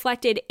is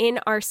reflected in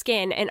our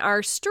skin, and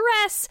our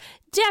stress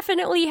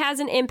definitely has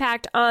an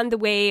impact on the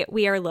way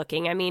we are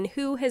looking. I mean,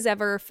 who has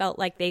ever felt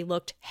like they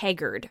looked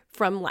haggard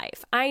from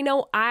life? I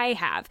know I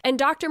have. And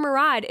Dr.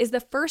 Murad is the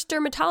first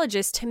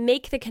dermatologist to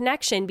make the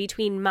connection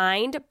between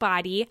mind,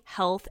 body,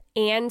 health,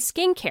 and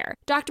skincare.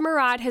 Dr.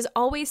 Murad has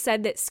always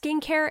said that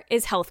skincare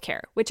is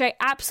healthcare, which I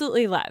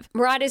absolutely love.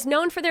 Murad is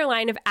known for their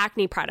line of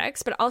acne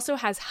products, but also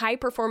has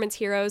high-performance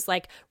heroes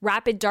like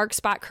Rapid Dark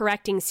Spot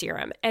Correcting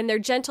Serum and their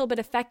gentle but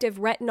effective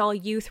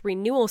Retinol Youth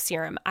Renewal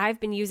Serum. I've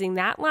been using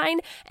that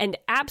line and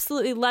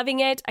absolutely loving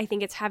it. I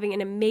think it's having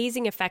an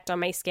amazing effect on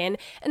my skin.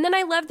 And then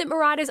I love that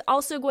Murad is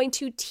also going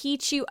to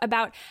teach you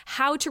about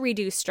how to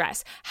reduce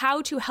stress,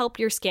 how to help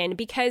your skin,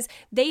 because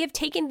they have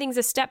taken things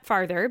a step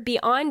farther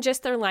beyond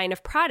just their line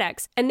of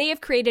products. And they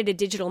have created a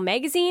digital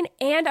magazine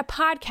and a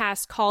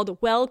podcast called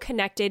Well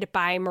Connected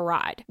by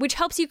Murad, which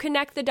helps you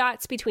connect the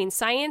dots between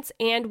science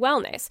and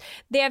wellness.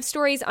 They have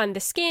stories on the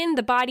skin,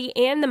 the body,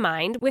 and the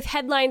mind with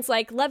headlines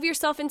like Love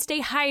Yourself and Stay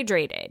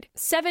Hydrated,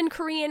 7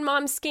 Korean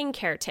Mom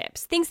Skincare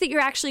Tips, things that you're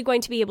actually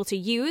going to be able to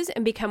use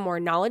and become more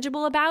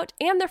knowledgeable about.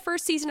 And the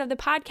first season of the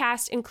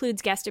podcast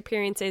includes guest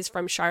appearances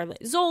from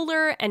Charlotte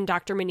Zoller and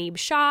Dr. Manib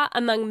Shah,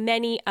 among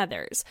many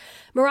others.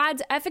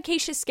 Murad's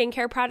efficacious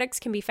skincare products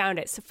can be found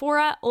at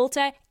Sephora,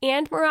 Ulta,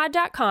 and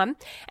Murad.com.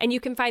 And you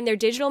can find their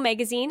digital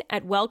magazine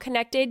at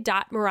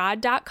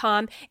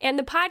wellconnected.murad.com and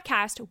the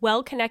podcast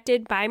Well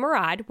Connected by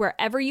Murad,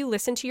 wherever you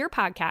listen to your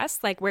podcasts,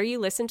 like where you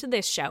listen to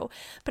this show.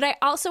 But I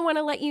also want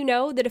to let you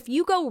know that if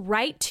you go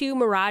right to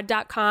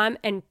Murad.com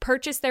and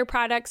purchase their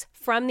products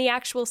from the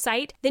actual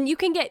site, then you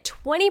can get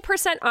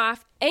 20%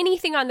 off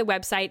anything on the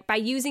website by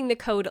using the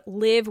code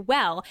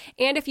LIVEWELL.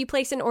 And if you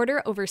place an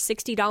order over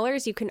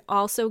 $60, you can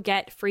also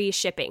get free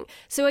shipping.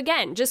 So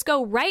again, just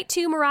go right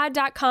to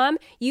Murad.com,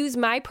 use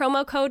my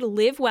promo code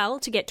LIVEWELL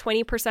to get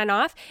 20%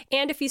 off.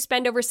 And if you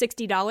spend over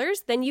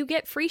 $60, then you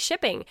get free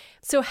shipping.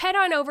 So head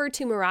on over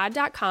to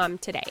Murad.com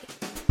today.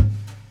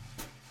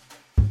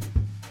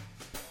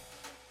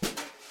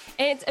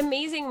 And it's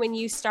amazing when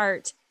you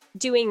start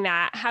doing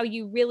that, how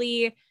you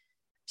really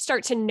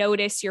start to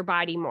notice your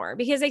body more.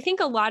 Because I think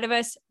a lot of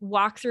us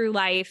walk through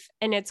life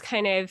and it's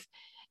kind of,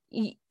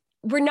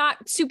 we're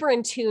not super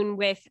in tune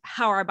with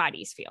how our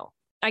bodies feel,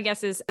 I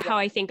guess is how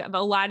I think of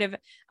a lot of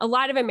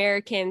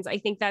Americans. I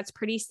think that's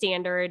pretty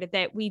standard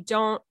that we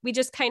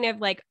just kind of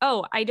like,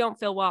 oh, I don't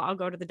feel well, I'll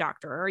go to the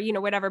doctor or,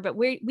 whatever. But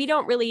we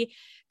don't really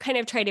kind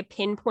of try to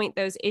pinpoint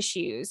those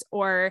issues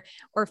or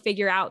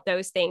figure out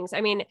those things.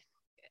 I mean,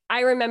 I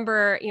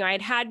remember,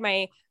 I'd had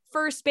my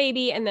first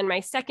baby and then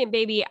my second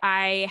baby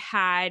I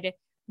had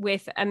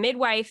with a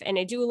midwife and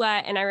a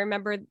doula. And I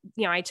remember,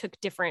 I took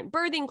different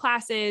birthing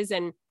classes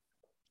and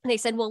they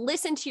said, well,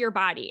 listen to your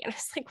body. And I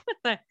was like, what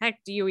the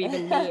heck do you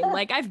even mean?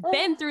 Like, I've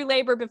been through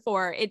labor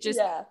before. It just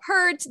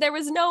hurt. There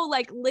was no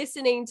like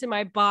listening to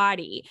my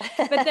body.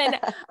 But then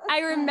I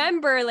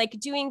remember like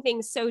doing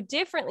things so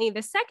differently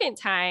the second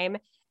time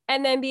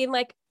and then being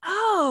like,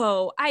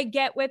 oh, I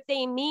get what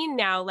they mean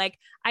now. Like,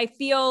 I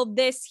feel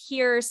this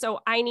here, so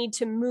I need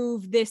to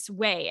move this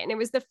way. And it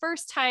was the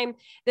first time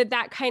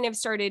that kind of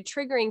started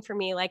triggering for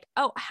me, like,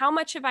 oh, how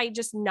much have I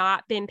just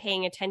not been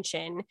paying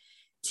attention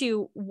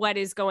to what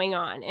is going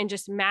on and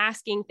just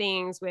masking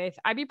things with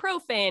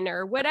ibuprofen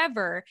or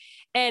whatever.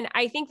 And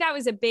I think that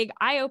was a big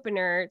eye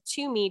opener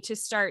to me to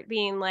start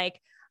being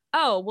like,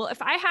 oh, well,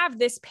 if I have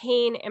this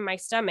pain in my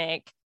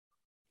stomach,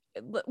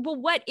 well,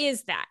 what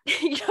is that?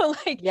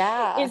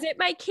 Is it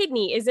my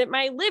kidney? Is it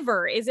my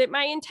liver? Is it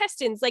my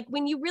intestines? Like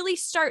when you really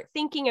start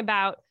thinking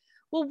about,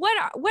 well, what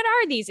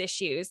are these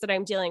issues that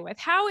I'm dealing with?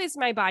 How is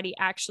my body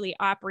actually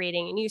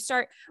operating? And you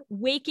start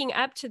waking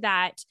up to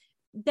that,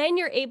 then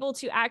you're able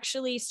to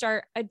actually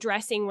start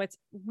addressing what's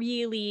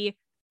really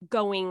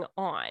going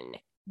on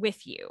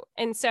with you.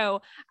 And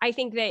so I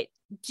think that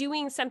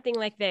doing something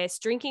like this,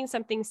 drinking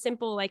something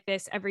simple like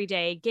this every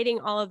day,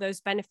 getting all of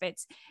those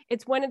benefits,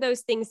 it's one of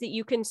those things that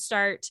you can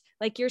start,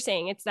 like you're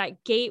saying, it's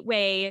that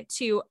gateway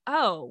to,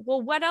 oh,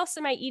 well, what else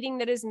am I eating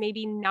that is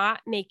maybe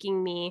not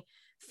making me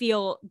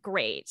feel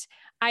great.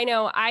 I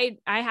know I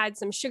had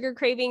some sugar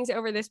cravings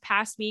over this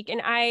past week,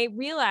 and I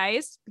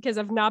realized, because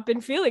I've not been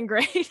feeling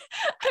great,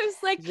 I was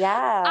like,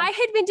 I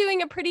had been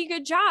doing a pretty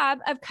good job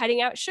of cutting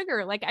out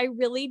sugar. Like I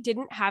really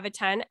didn't have a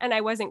ton and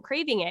I wasn't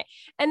craving it.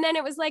 And then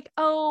it was like,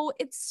 oh,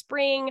 it's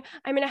spring.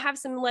 I'm going to have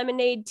some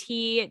lemonade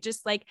tea. It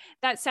just like,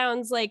 that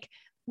sounds like,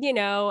 you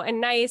know, a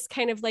nice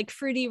kind of like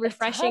fruity,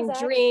 refreshing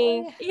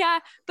drink. Actually. Yeah.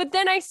 But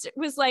then I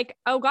was like,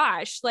 oh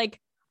gosh, like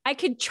I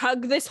could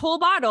chug this whole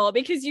bottle,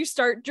 because you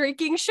start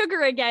drinking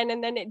sugar again.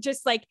 And then it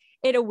just like,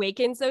 it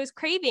awakens those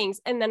cravings.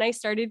 And then I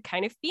started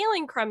kind of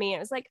feeling crummy. And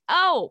it was like,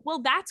 oh,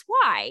 well, that's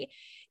why,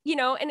 you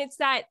know, and it's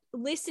that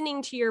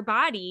listening to your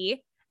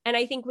body. And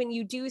I think when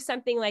you do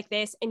something like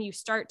this and you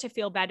start to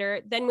feel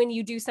better, then when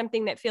you do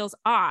something that feels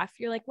off,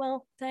 you're like,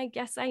 well, I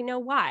guess I know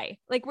why,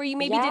 like where you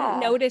maybe didn't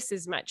notice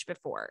as much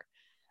before.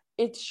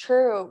 It's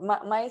true.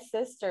 My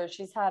sister,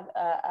 she's had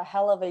a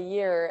hell of a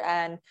year,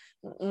 and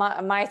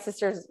my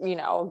sister's, you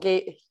know,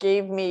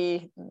 gave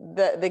me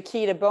the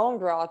key to bone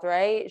broth,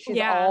 right?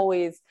 She's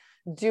always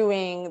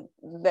doing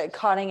the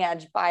cutting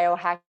edge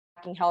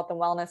biohacking health and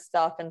wellness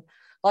stuff. And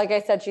like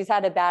I said, she's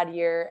had a bad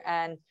year,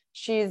 and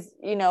she's,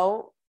 you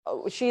know,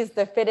 she's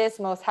the fittest,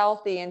 most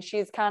healthy, and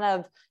she's kind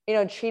of, you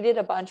know, cheated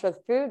a bunch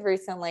with food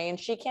recently, and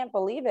she can't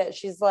believe it.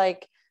 She's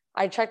like,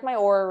 I checked my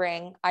Oura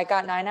ring. I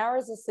got 9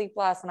 hours of sleep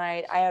last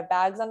night. I have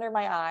bags under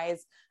my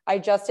eyes. I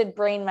just did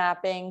brain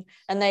mapping,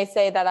 and they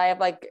say that I have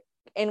like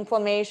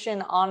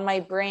inflammation on my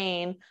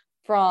brain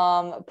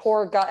from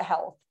poor gut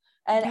health.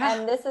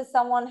 And this is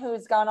someone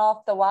who's gone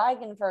off the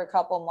wagon for a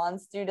couple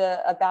months due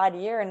to a bad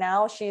year. And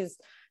now she's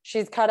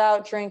cut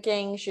out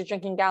drinking. She's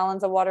drinking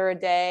gallons of water a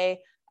day,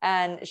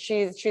 and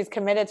she's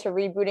committed to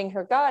rebooting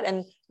her gut.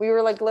 And we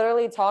were like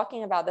literally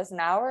talking about this an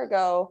hour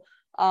ago,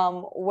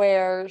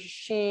 where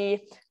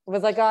she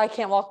was like, oh, I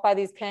can't walk by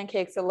these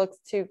pancakes. It looks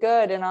too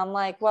good. And I'm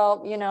like,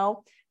 well, you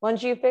know,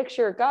 once you fix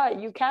your gut,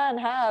 you can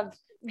have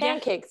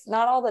pancakes,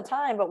 not all the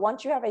time, but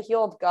once you have a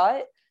healed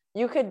gut,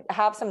 you could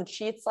have some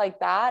cheats like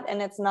that,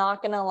 and it's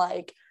not going to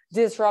like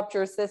disrupt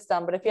your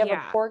system. But if you have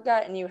a poor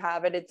gut and you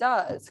have it, it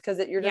does, because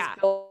you're just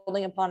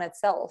building upon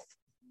itself.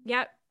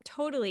 Yep,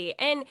 totally.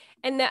 And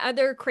the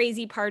other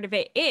crazy part of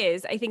it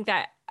is, I think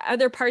that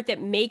other part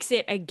that makes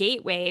it a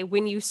gateway,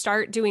 when you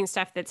start doing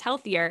stuff that's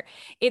healthier,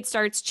 it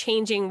starts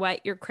changing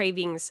what your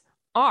cravings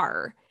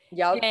are.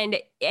 Yep.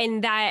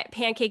 And that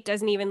pancake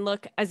doesn't even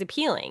look as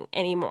appealing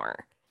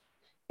anymore.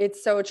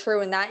 It's so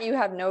true. And that you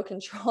have no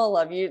control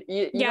of. You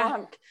don't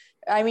have,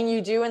 I mean,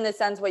 you do in the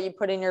sense what you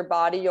put in your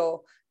body,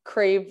 you'll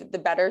crave the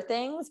better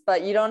things,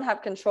 but you don't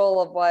have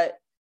control of what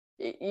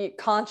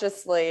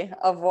consciously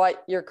of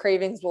what your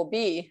cravings will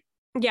be.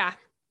 Yeah.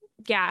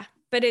 Yeah.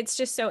 But it's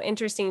just so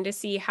interesting to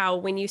see how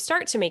when you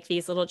start to make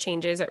these little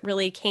changes, it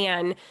really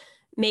can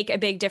make a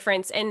big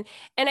difference. And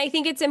I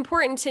think it's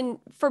important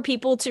for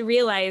people to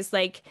realize,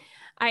 like,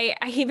 I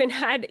even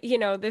had, you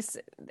know, this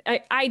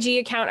IG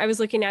account I was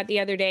looking at the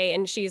other day,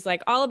 and she's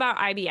like all about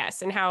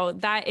IBS and how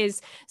that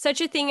is such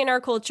a thing in our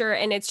culture.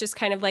 And it's just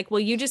kind of like, well,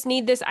 you just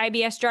need this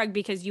IBS drug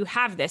because you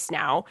have this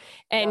now.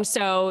 And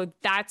so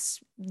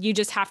you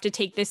just have to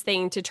take this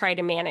thing to try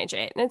to manage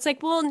it. And it's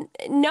like, well,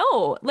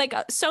 no, like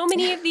so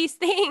many of these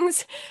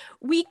things,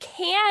 we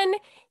can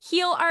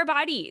heal our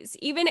bodies.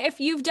 Even if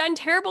you've done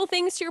terrible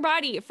things to your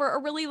body for a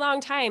really long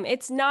time,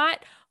 it's not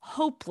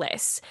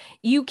hopeless.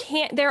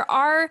 There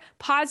are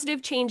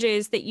positive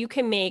changes that you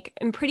can make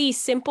in pretty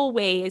simple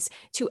ways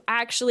to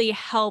actually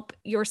help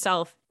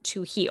yourself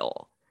to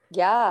heal.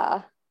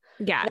 Yeah.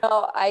 Yeah.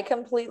 No, I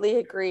completely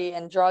agree.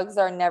 And drugs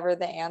are never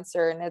the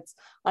answer. And it's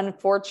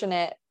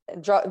unfortunate.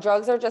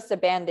 Drugs are just a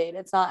Band-Aid.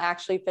 It's not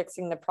actually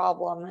fixing the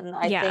problem. And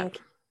I think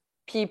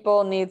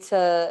people need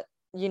to,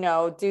 you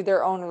know, do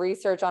their own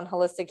research on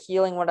holistic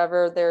healing,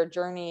 whatever their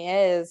journey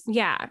is.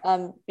 Yeah.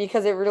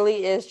 Because it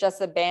really is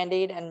just a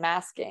Band-Aid and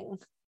masking.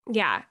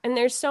 Yeah. And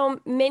there's so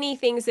many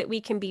things that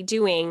we can be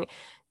doing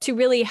to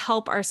really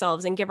help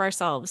ourselves and give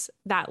ourselves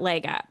that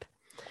leg up.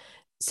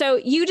 So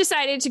you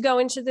decided to go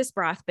into this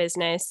broth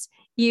business.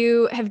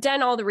 You have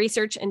done all the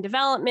research and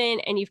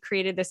development, and you've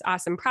created this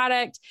awesome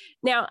product.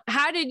 Now,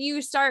 how did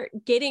you start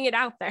getting it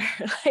out there?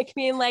 Like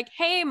being like,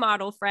 hey,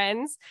 model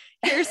friends,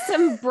 here's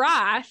some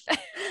broth.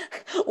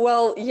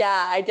 Well,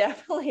 yeah, I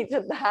definitely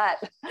did that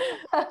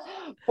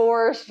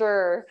for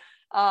sure.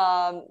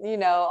 You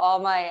know, all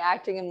my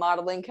acting and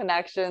modeling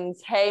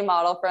connections. Hey,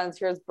 model friends,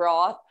 here's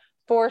broth,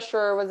 for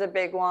sure was a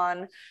big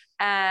one.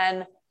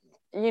 And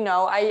you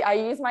know, I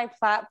use my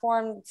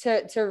platform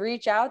to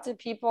reach out to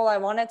people I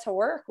wanted to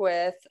work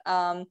with.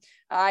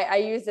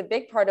 I used a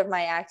big part of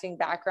my acting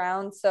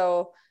background.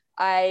 So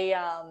it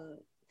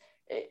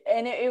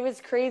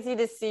was crazy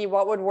to see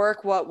what would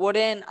work, what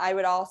wouldn't. I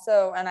would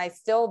also, and I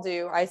still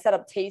do, I set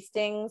up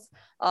tastings,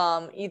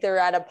 either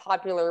at a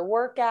popular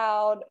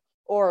workout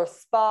or a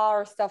spa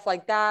or stuff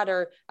like that,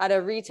 or at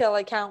a retail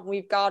account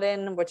we've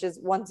gotten, which is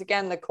once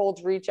again, the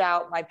cold reach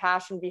out, my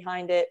passion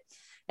behind it.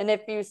 And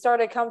if you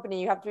start a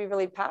company, you have to be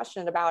really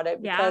passionate about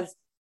it, because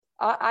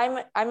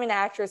I'm an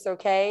actress.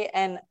 Okay.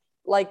 And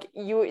like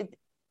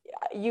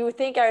you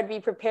think I would be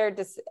prepared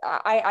to,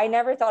 I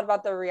never thought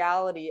about the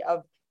reality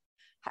of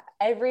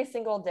every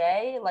single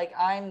day. Like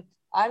I'm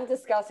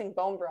discussing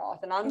bone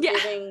broth, and I'm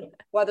giving,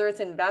 whether it's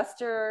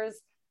investors,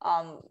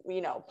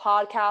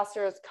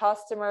 podcasters,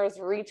 customers,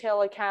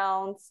 retail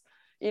accounts,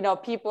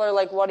 people are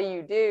like, what do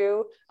you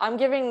do? I'm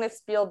giving this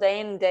spiel day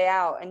in and day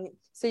out. And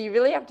so you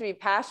really have to be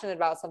passionate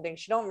about something. You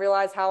don't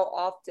realize how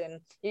often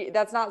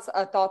that's not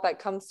a thought that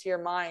comes to your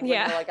mind when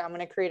you're like, I'm going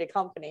to create a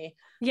company.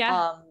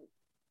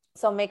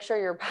 So make sure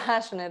you're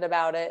passionate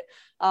about it.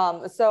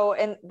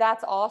 And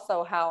that's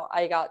also how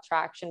I got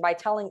traction, by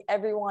telling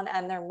everyone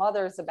and their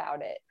mothers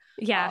about it.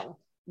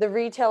 The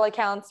retail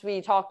accounts we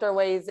talked our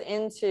ways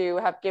into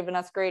have given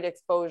us great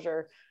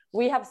exposure.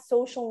 We have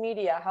social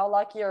media. How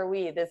lucky are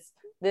we? This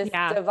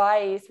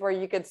device where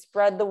you could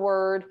spread the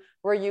word,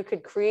 where you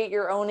could create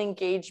your own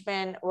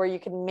engagement, where you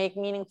could make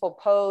meaningful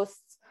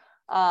posts.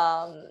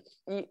 To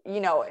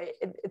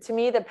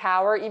me, the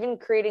power, even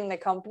creating the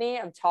company,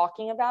 of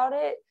talking about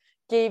it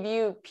gave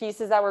you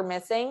pieces that were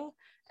missing,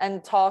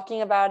 and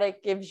talking about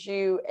it gives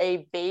you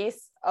a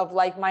base of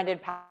like-minded,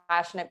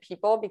 passionate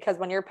people, because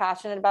when you're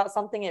passionate about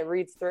something, it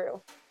reads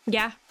through.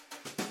 Yeah.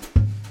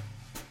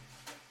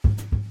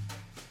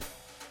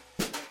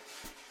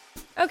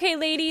 Okay,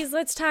 ladies,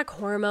 let's talk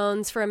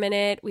hormones for a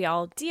minute. We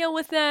all deal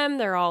with them.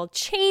 They're all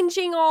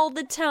changing all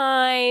the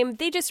time.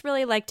 They just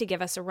really like to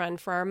give us a run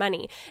for our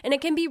money. And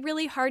it can be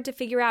really hard to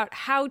figure out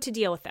how to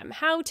deal with them,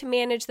 how to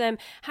manage them,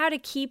 how to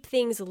keep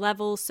things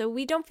level so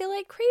we don't feel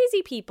like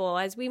crazy people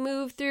as we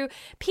move through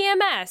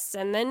PMS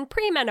and then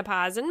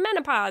premenopause and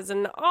menopause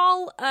and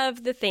all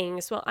of the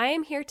things. Well, I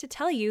am here to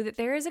tell you that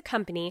there is a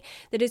company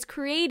that is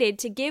created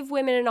to give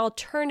women an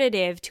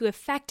alternative to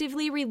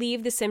effectively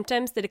relieve the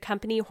symptoms that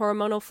accompany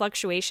hormonal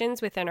fluctuations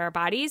within our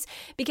bodies,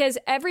 because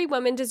every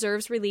woman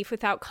deserves relief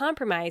without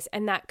compromise,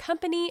 and that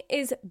company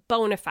is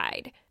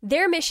Bonafide.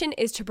 Their mission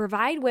is to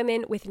provide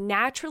women with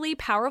naturally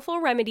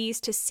powerful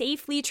remedies to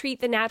safely treat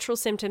the natural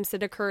symptoms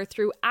that occur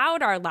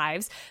throughout our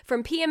lives,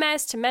 from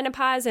PMS to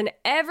menopause and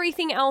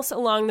everything else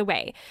along the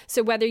way.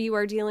 So whether you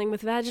are dealing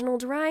with vaginal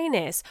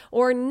dryness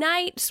or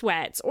night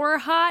sweats or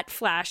hot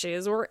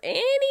flashes or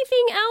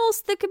anything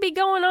else that could be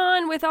going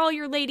on with all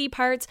your lady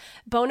parts,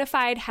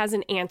 Bonafide has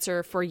an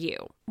answer for you.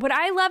 What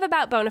I love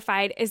about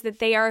Bonafide is that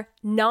they are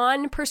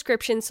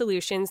non-prescription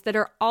solutions that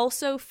are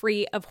also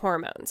free of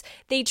hormones.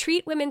 They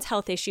treat women's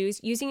health issues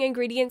using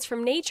ingredients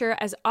from nature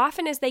as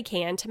often as they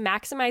can to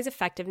maximize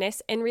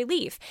effectiveness and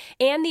relief.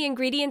 And the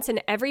ingredients in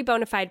every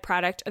Bonafide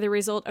product are the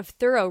result of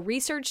thorough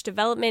research,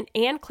 development,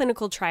 and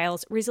clinical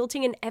trials,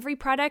 resulting in every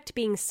product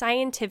being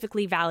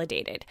scientifically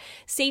validated.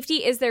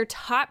 Safety is their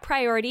top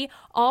priority.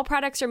 All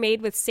products are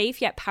made with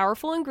safe yet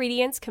powerful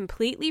ingredients,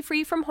 completely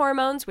free from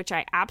hormones, which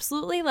I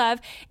absolutely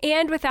love,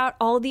 and without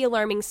all the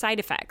alarming side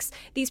effects.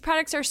 These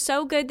products are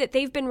so good that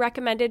they've been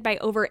recommended by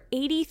over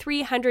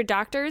 8,300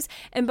 doctors,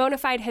 and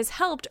Bonafide has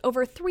helped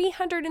over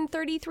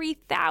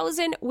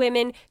 333,000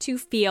 women to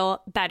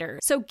feel better.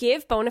 So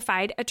give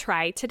Bonafide a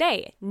try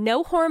today.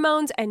 No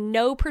hormones and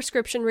no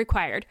prescription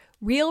required.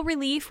 Real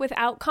relief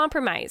without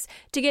compromise.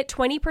 To get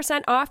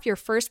 20% off your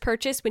first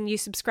purchase when you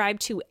subscribe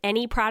to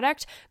any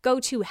product, go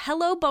to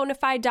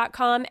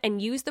hellobonafide.com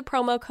and use the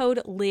promo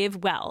code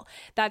LIVEWELL.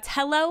 That's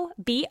hello,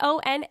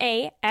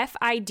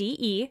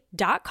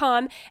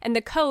 BONAFIDE.com, and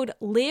the code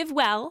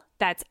LIVEWELL,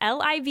 that's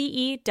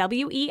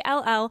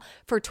LIVEWELL,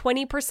 for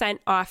 20%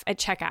 off at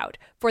checkout.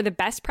 For the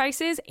best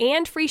prices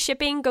and free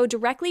shipping, go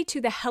directly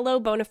to the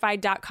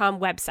hellobonafide.com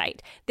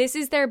website. This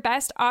is their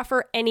best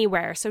offer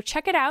anywhere, so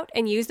check it out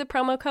and use the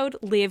promo code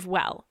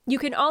LIVEWELL. You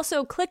can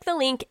also click the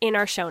link in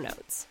our show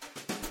notes.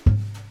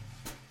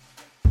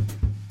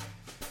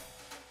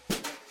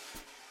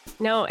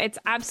 No, it's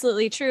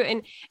absolutely true.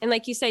 And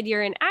like you said,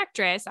 you're an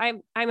actress.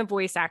 I'm a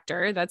voice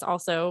actor. That's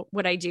also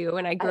what I do.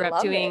 And I grew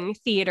up doing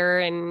theater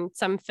and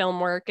some film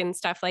work and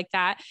stuff like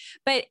that.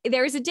 But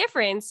there's a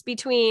difference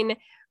between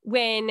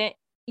when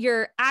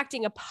you're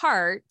acting a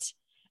part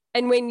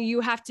and when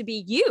you have to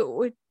be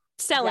you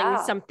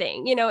selling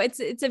something.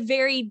 It's a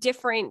very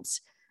different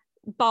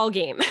ball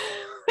game.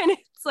 And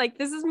it's like,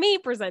 this is me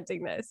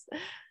presenting this.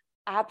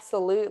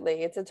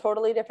 Absolutely. It's a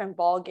totally different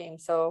ball game.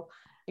 So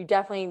you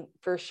definitely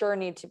for sure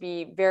need to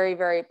be very,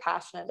 very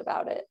passionate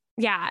about it.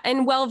 Yeah.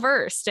 And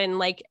well-versed and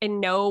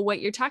know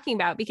what you're talking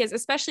about, because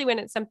especially when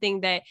it's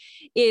something that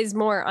is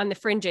more on the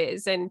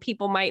fringes and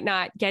people might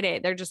not get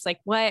it. They're just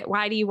like, what,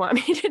 why do you want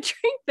me to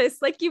drink this?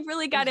 Like, you've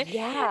really got to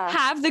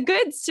have the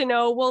goods to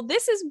know, well,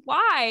 this is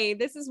why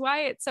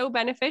it's so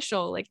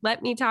beneficial. Like,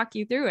 let me talk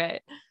you through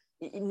it.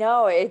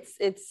 No,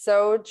 it's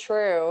so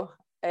true.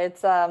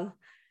 It's,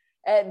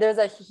 there's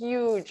a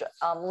huge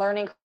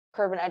learning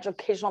curve and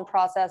educational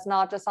process,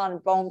 not just on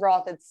bone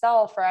broth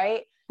itself,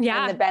 right?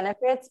 Yeah. And the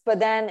benefits, but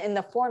then in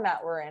the format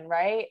we're in,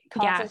 right?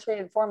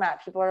 Concentrated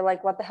format. People are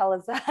like, what the hell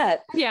is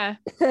that? Yeah.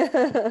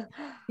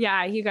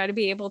 Yeah. You got to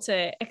be able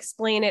to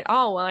explain it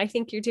all. Well, I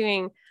think you're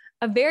doing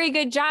a very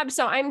good job.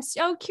 So I'm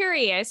so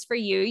curious for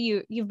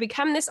you. You've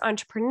become this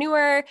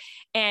entrepreneur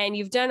and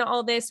you've done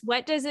all this.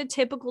 What does a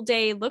typical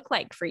day look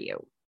like for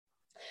you?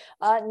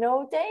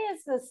 No day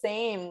is the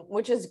same,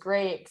 which is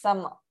great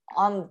because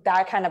I'm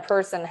that kind of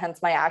person,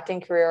 hence my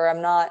acting career.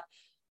 I'm not.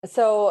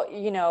 So,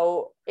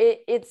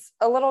 it's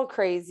a little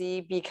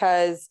crazy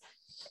because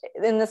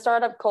in the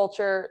startup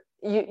culture,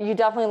 you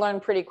definitely learn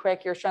pretty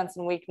quick your strengths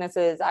and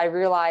weaknesses. I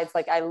realized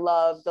like I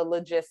love the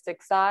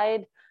logistics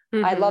side.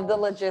 Mm-hmm. I love the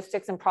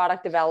logistics and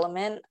product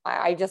development.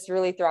 I just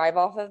really thrive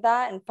off of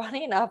that. And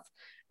funny enough,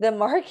 the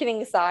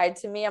marketing side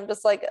to me, I'm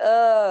just like,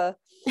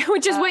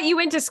 which is what you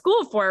went to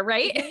school for,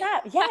 right?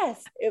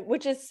 Yes,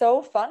 which is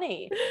so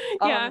funny.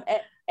 Yeah.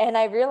 And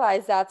I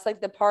realized that's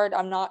like the part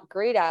I'm not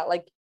great at.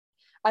 Like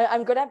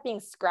I'm good at being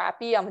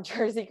scrappy. I'm a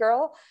Jersey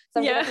girl. So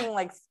I'm good at being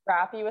like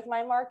scrappy with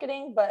my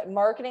marketing, but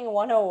marketing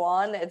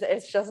 101,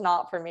 it's just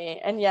not for me.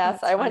 And yes,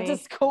 I went to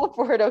school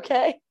for it.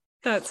 Okay.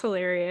 That's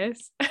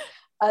hilarious.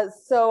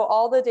 So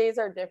all the days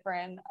are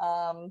different.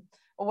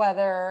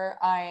 Whether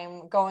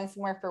I'm going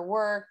somewhere for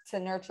work to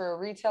nurture a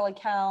retail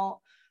account,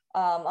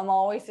 I'm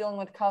always dealing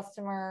with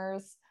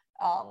customers,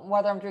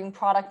 whether I'm doing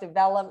product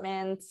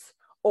development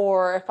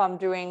or if I'm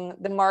doing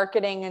the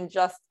marketing and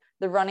just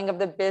the running of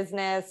the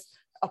business,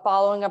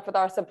 following up with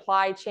our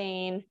supply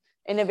chain,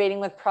 innovating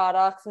with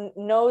products.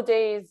 No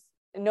days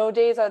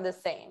are the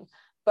same,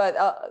 but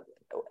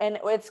and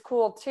it's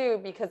cool too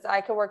because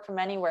I could work from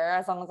anywhere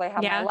as long as I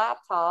have my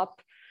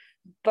laptop.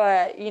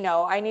 But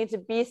I need to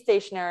be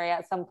stationary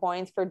at some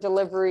points for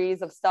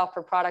deliveries of stuff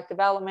for product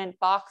development,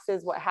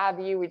 boxes, what have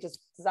you. We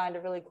just designed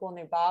a really cool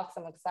new box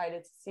I'm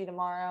excited to see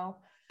tomorrow.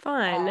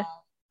 Fun.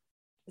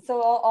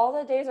 So all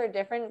the days are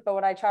different, but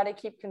what I try to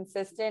keep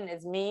consistent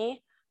is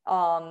me.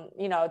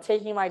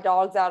 Taking my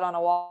dogs out on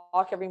a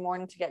walk every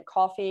morning to get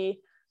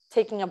coffee,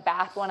 taking a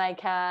bath when I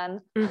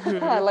can.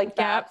 Mm-hmm. I like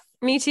that. Yep,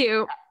 me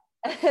too.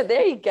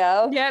 There you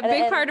go. Yeah,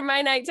 big part of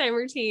my nighttime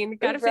routine.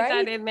 Got to fit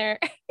that in there.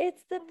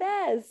 It's the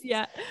best.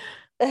 Yeah.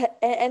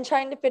 And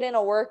trying to fit in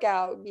a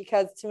workout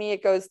because to me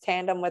it goes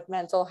tandem with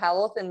mental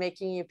health and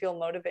making you feel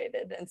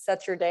motivated and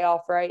set your day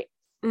off right.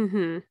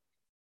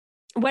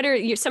 Mm-hmm. What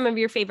are some of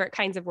your favorite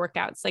kinds of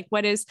workouts? Like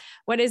what is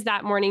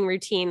that morning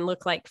routine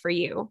look like for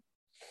you?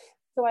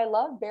 So I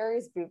love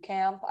Barry's boot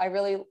camp. I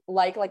really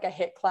like a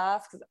HIIT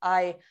class because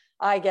I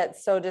get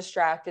so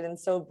distracted and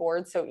so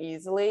bored so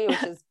easily,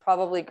 which is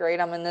probably great.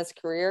 I'm in this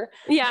career.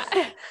 Yeah.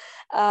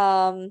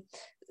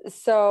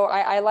 So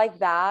I like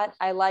that.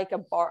 I like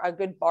a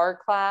good bar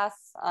class.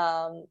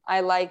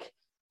 I like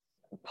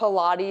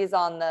Pilates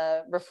on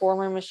the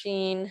reformer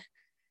machine.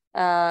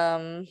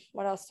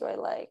 What else do I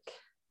like?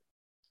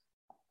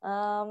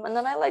 And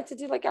then I like to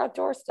do like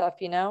outdoor stuff,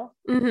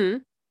 Mm-hmm.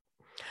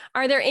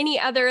 Are there any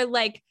other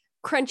like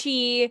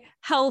crunchy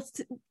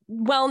health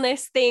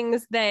wellness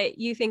things that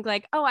you think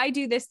like, oh, I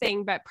do this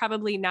thing, but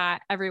probably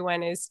not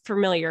everyone is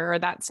familiar, or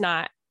that's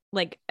not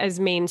like as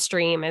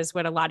mainstream as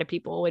what a lot of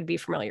people would be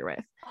familiar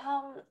with?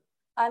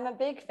 I'm a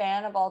big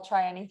fan of I'll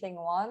try anything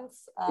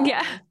once.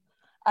 Yeah.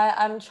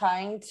 I'm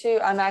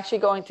actually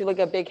going through like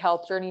a big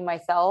health journey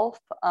myself,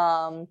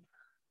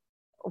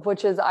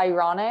 which is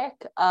ironic.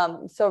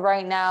 So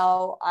right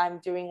now I'm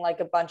doing like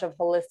a bunch of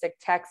holistic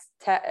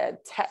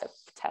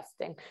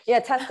testing. Yeah,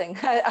 testing.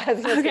 I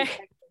was gonna say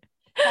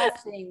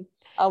testing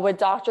with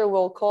Dr.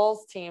 Will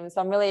Cole's team. So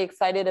I'm really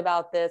excited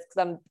about this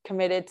because I'm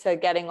committed to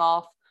getting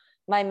off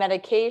my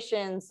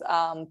medications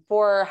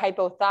for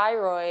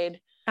hypothyroid.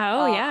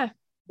 Oh, yeah.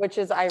 Which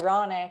is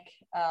ironic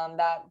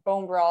that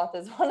bone broth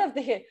is one of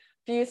the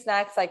few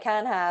snacks I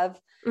can have.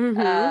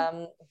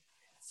 Mm-hmm.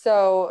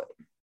 So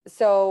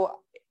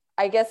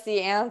I guess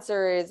the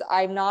answer is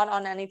I'm not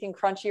on anything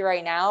crunchy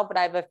right now, but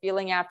I have a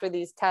feeling after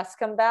these tests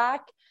come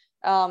back,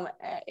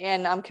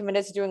 and I'm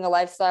committed to doing a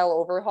lifestyle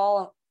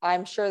overhaul,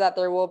 I'm sure that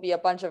there will be a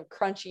bunch of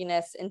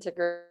crunchiness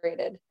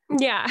integrated.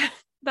 Yeah,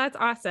 that's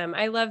awesome.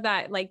 I love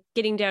that, like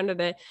getting down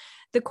to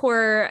the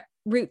core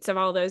roots of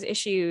all those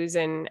issues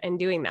and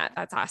doing that.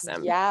 That's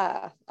awesome.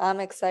 Yeah, I'm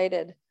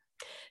excited.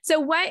 So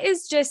what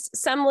is just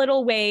some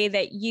little way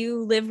that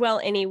you live well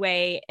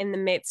anyway in the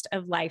midst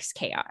of life's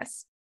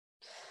chaos?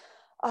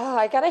 Oh,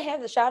 I gotta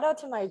hand the shout out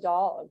to my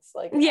dogs.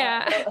 Like,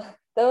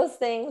 those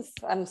things,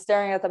 I'm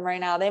staring at them right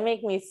now. They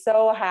make me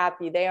so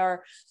happy. They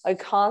are a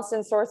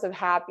constant source of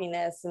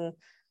happiness, and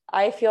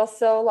I feel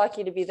so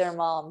lucky to be their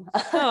mom.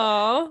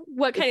 Oh,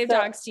 what kind of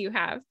dogs do you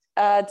have?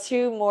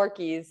 2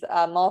 Morkies,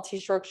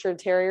 Maltese-Yorkshire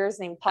Terriers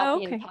named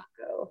Poppy and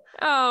Paco.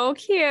 Oh,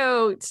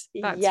 cute.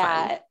 That's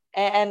fun.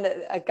 And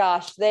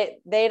gosh, they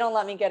don't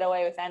let me get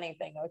away with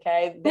anything.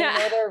 Okay, they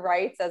know their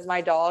rights as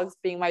my dogs,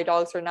 being my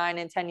dogs for 9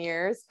 and 10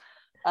 years.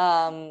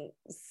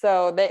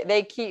 So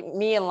they keep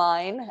me in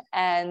line,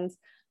 and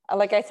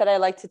like I said, I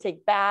like to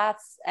take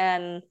baths,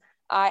 and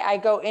I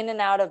go in and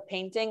out of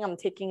painting. I'm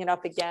taking it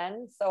up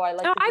again. So I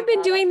like, I've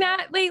been doing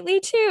that lately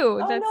too.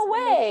 Oh, no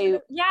way.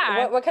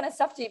 Yeah. What kind of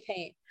stuff do you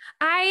paint?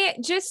 I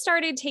just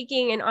started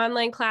taking an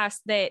online class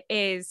that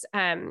is,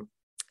 oh,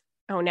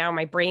 now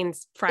my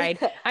brain's fried.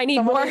 I need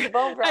more.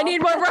 I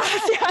need more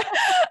broth.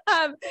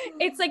 Yeah.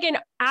 It's like an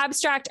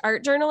abstract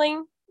art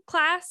journaling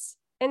class.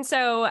 And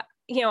so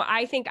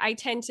I think I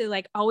tend to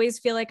like always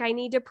feel like I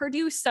need to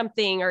produce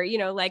something or,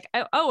 like,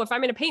 oh, if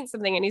I'm going to paint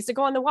something, it needs to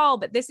go on the wall.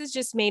 But this has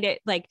just made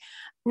it like,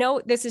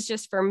 no, this is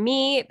just for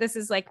me. This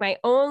is like my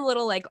own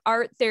little like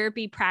art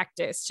therapy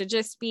practice to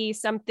just be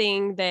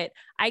something that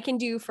I can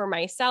do for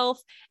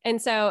myself.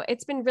 And so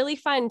it's been really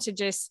fun to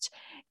just,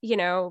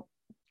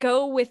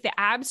 go with the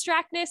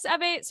abstractness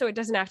of it. So it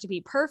doesn't have to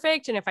be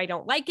perfect. And if I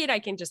don't like it, I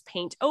can just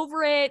paint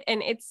over it.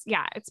 And it's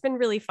been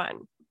really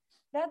fun.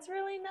 That's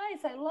really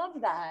nice. I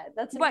love that.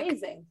 That's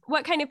amazing.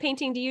 What kind of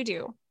painting do you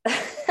do?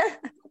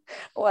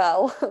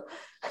 Well,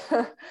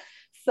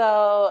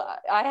 so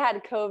I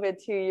had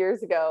COVID 2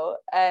 years ago,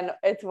 and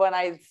it's when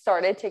I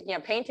started taking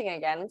up painting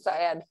again. So I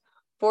had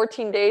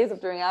 14 days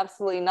of doing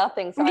absolutely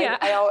nothing. So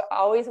I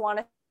always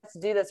wanted to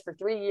do this for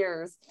 3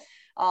 years.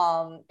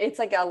 It's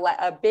like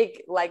a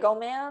big Lego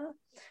man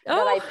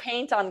that I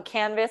paint on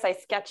canvas. I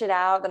sketch it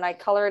out, then I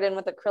color it in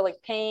with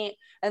acrylic paint,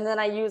 and then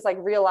I use like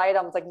real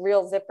items like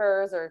real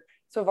zippers or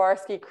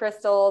Swarovski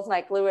crystals, and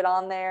I glue it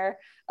on there.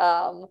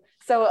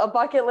 So a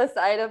bucket list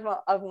item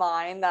of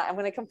mine that I'm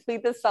going to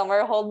complete this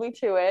summer, hold me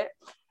to it.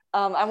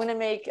 I'm going to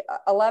make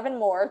 11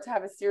 more to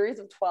have a series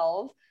of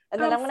 12.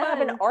 And then I'm going to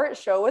have an art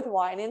show with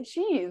wine and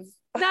cheese.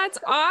 That's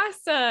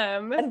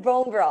awesome. And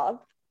bone broth.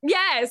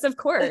 Yes, of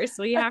course.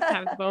 Well, you have to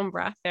have the bone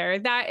broth there.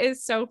 That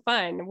is so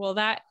fun. Well,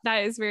 that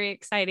is very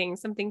exciting.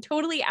 Something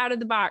totally out of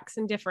the box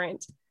and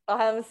different.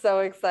 I'm so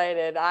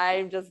excited.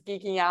 I'm just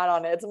geeking out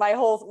on it. It's my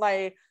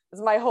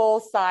whole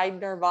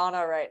side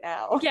nirvana right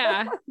now.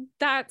 Yeah,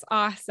 that's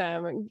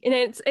awesome. And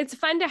it's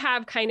fun to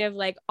have kind of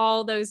like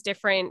all those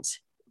different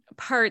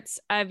parts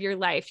of your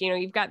life.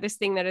 You've got this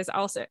thing that is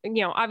also,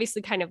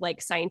 obviously kind of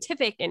like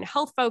scientific and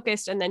health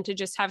focused. And then to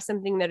just have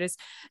something that is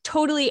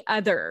totally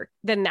other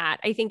than that,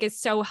 I think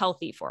is so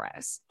healthy for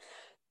us.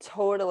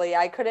 Totally.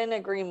 I couldn't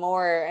agree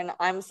more. And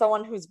I'm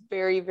someone who's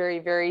very, very,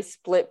 very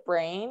split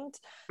brained.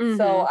 Mm-hmm.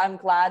 So I'm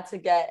glad to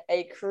get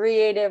a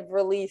creative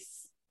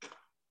release.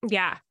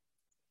 Yeah.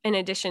 In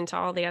addition to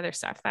all the other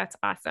stuff. That's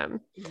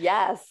awesome.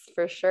 Yes,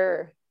 for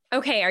sure.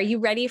 Okay. Are you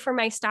ready for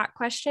my stock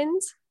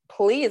questions?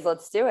 Please,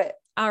 let's do it.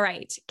 All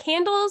right.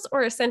 Candles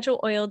or essential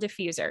oil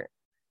diffuser?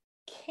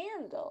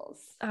 Candles.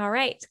 All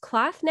right.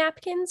 Cloth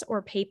napkins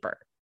or paper?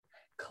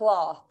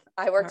 Cloth.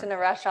 I worked in a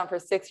restaurant for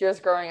 6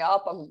 years growing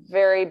up. I'm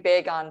very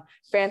big on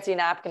fancy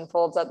napkin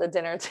folds at the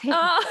dinner table.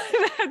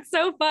 Oh, that's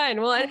so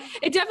fun. Well,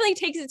 it definitely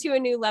takes it to a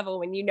new level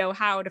when you know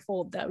how to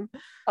fold them.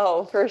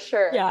 Oh, for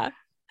sure. Yeah.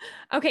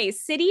 Okay.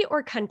 City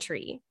or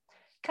country?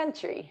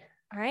 Country.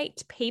 All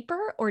right.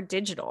 Paper or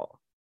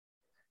digital?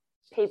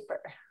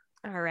 Paper.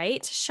 All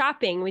right.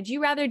 Shopping. Would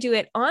you rather do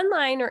it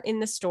online or in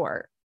the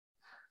store?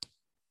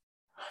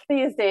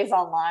 These days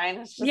online.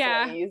 It's just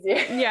so easier.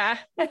 Yeah,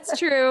 that's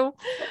true.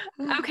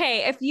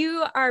 Okay. If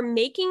you are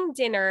making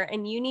dinner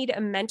and you need a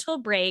mental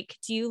break,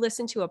 do you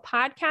listen to a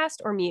podcast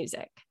or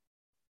music?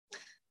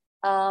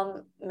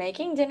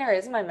 Making dinner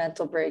is my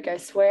mental break, I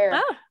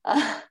swear.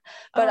 Oh.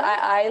 But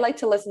I like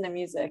to listen to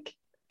music.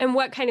 And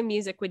what kind of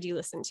music would you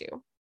listen to?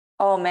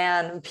 Oh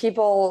man,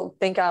 people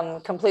think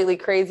I'm completely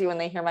crazy when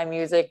they hear my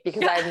music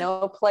because I have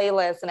no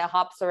playlist and it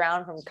hops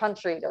around from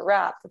country to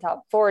rap to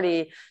top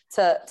 40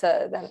 to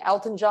then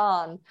Elton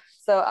John.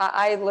 So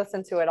I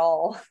listen to it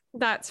all.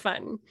 That's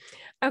fun.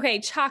 Okay.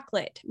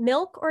 Chocolate,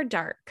 milk or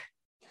dark?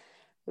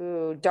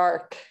 Ooh,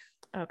 dark.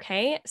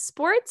 Okay.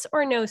 Sports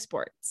or no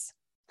sports?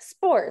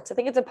 Sports. I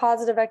think it's a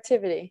positive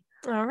activity.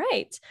 All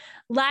right.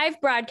 Live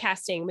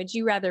broadcasting. Would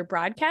you rather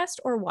broadcast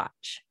or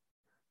watch?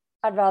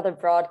 I'd rather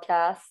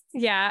broadcast.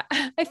 Yeah,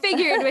 I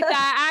figured with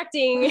that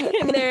acting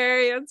in there,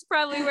 it's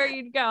probably where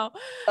you'd go.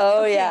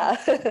 Oh, okay. Yeah.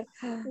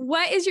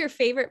 What is your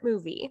favorite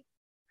movie?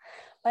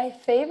 My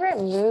favorite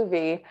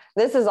movie,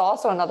 this is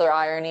also another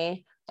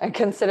irony,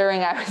 considering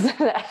I was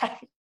an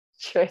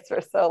actress for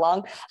so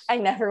long. I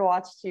never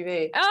watched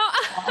TV.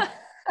 Oh.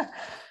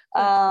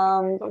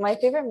 But my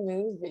favorite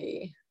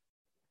movie,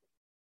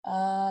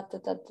 I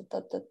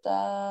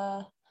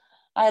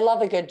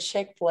love a good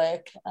chick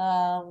flick.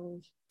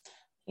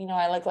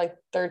 I look like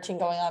 13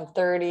 going on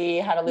 30,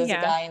 how to lose a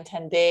guy in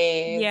 10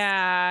 days.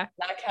 Yeah.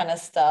 That kind of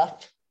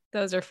stuff.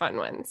 Those are fun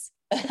ones.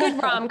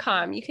 Good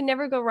rom-com. You can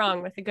never go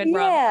wrong with a good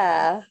rom-com.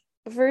 Yeah,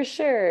 for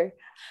sure.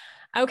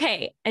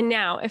 Okay. And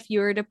now if you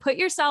were to put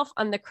yourself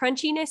on the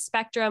crunchiness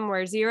spectrum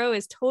where 0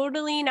 is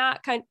totally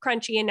not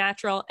crunchy and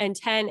natural and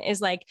 10 is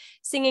like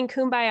singing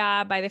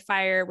Kumbaya by the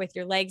fire with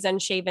your legs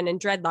unshaven and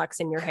dreadlocks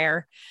in your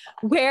hair,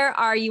 where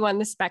are you on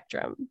the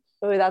spectrum?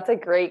 Oh, that's a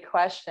great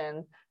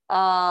question.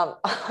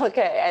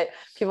 Okay.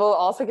 People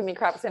also give me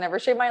crap because I never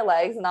shave my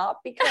legs, not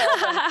because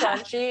I'm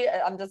crunchy.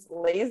 I'm just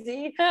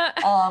lazy.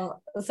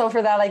 So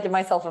for that, I give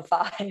myself a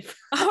 5.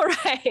 All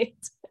right.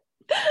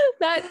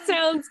 That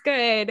sounds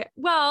good.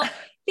 Well,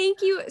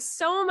 thank you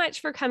so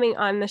much for coming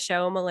on the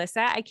show,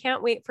 Melissa. I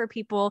can't wait for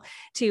people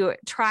to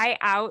try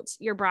out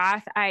your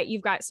broth.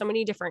 You've got so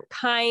many different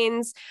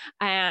kinds,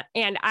 and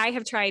I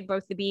have tried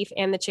both the beef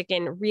and the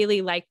chicken,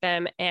 really like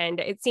them. And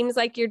it seems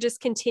like you're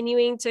just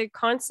continuing to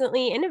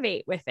constantly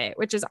innovate with it,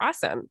 which is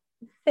awesome.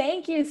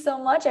 Thank you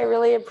so much. I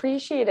really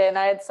appreciate it. And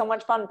I had so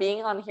much fun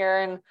being on here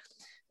and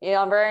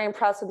I'm very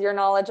impressed with your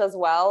knowledge as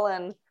well,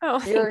 and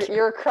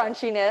your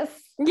crunchiness.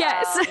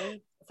 Yes.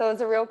 So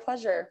it's a real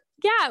pleasure.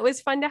 Yeah, it was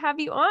fun to have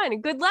you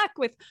on. Good luck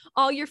with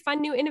all your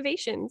fun new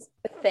innovations.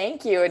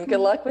 Thank you. And good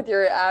luck with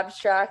your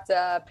abstract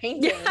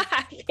painting.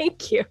 Yeah,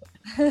 thank you.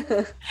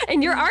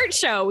 And your art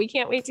show. We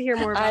can't wait to hear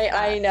more about that.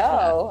 I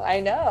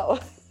know.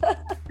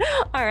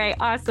 All right.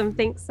 Awesome.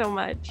 Thanks so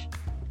much.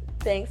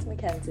 Thanks,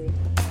 Mackenzie.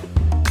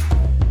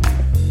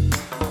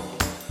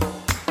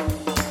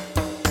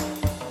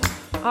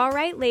 All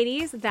right,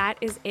 ladies, that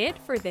is it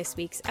for this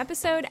week's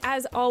episode.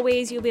 As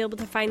always, you'll be able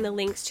to find the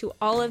links to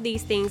all of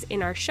these things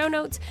in our show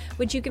notes,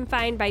 which you can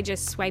find by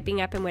just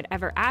swiping up in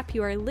whatever app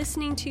you are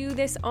listening to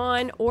this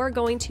on, or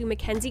going to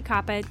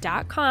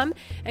MackenzieKoppa.com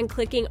and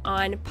clicking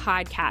on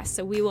podcasts.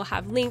 So we will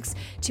have links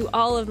to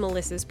all of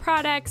Melissa's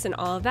products and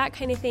all of that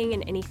kind of thing,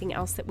 and anything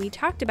else that we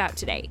talked about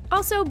today.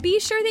 Also, be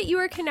sure that you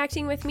are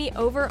connecting with me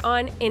over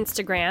on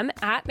Instagram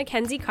at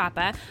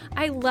MackenzieKoppa.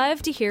 I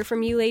love to hear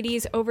from you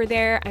ladies over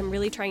there. I'm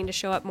really trying to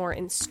show up more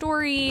in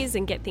stories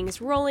and get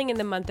things rolling in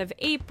the month of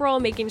April,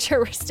 making sure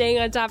we're staying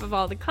on top of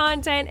all the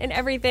content and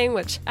everything,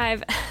 which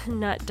I've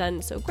not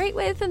done so great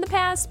with in the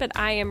past, but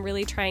I am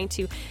really trying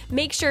to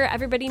make sure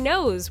everybody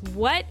knows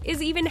what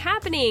is even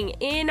happening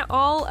in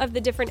all of the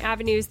different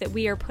avenues that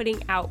we are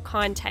putting out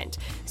content.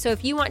 So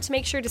if you want to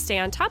make sure to stay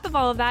on top of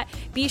all of that,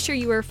 be sure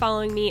you are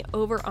following me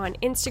over on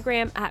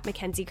Instagram at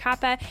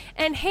MackenzieKoppa.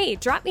 And hey,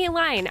 drop me a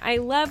line. I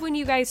love when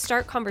you guys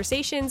start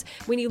conversations,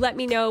 when you let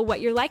me know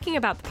what you're liking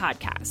about the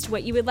podcast,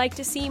 what you would like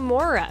to see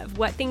more of,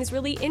 what things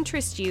really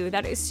interest you.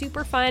 That is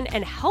super fun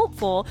and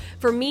helpful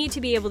for me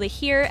to be able to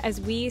hear as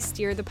we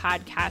steer the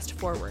podcast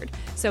forward.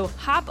 So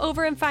hop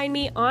over and find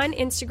me on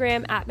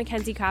Instagram at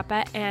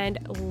MackenzieKoppa, and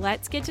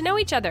let's get to know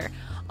each other.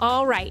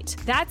 All right,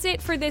 that's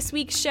it for this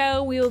week's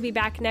show. We will be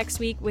back next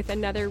week with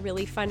another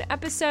really fun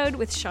episode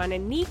with Shauna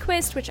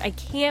Niequist, which I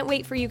can't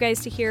wait for you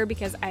guys to hear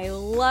because I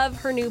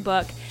love her new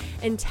book.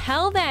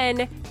 Until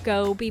then,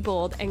 go be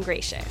bold and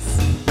gracious.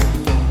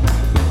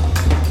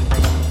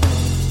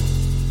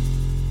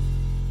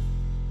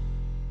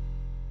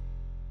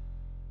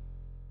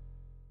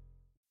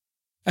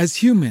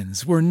 As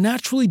humans, we're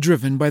naturally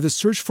driven by the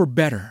search for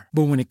better.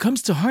 But when it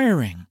comes to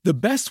hiring, the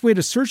best way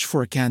to search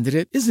for a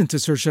candidate isn't to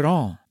search at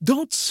all.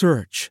 Don't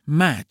search,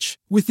 match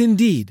with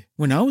Indeed.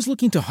 When I was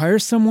looking to hire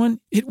someone,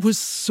 it was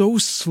so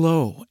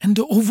slow and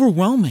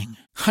overwhelming.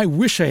 I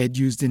wish I had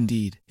used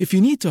Indeed. If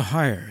you need to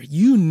hire,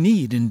 you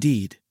need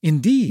Indeed.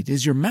 Indeed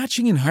is your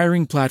matching and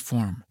hiring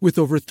platform with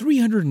over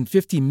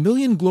 350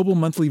 million global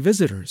monthly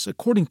visitors,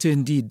 according to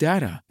Indeed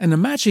data, and a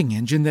matching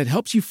engine that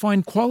helps you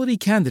find quality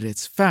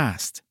candidates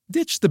fast.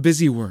 Ditch the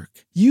busy work.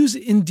 Use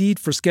Indeed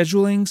for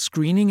scheduling,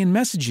 screening, and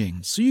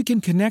messaging so you can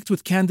connect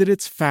with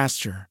candidates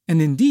faster. And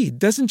Indeed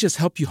doesn't just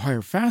help you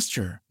hire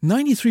faster.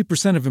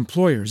 93% of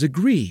employers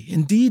agree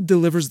Indeed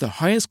delivers the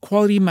highest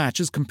quality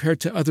matches compared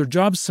to other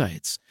job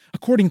sites,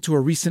 according to a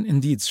recent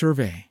Indeed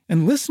survey.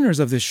 And listeners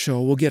of this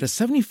show will get a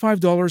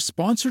 $75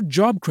 sponsored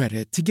job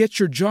credit to get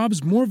your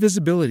jobs more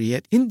visibility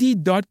at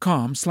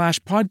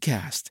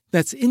Indeed.com/podcast.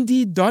 That's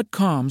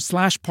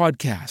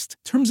Indeed.com/podcast.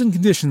 Terms and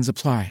conditions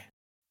apply.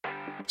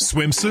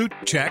 Swimsuit?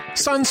 Check.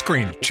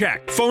 Sunscreen?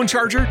 Check. Phone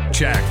charger?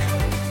 Check.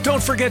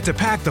 Don't forget to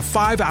pack the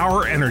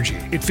 5-Hour Energy.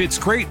 It fits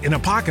great in a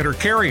pocket or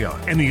carry-on,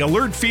 and the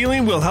alert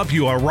feeling will help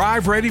you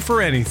arrive ready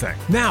for anything.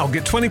 Now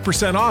get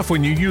 20% off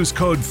when you use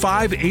code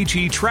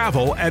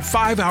 5HETRAVEL at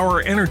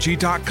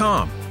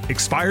 5hourenergy.com.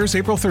 Expires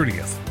April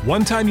 30th.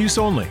 One-time use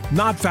only.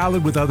 Not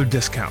valid with other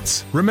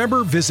discounts.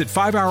 Remember, visit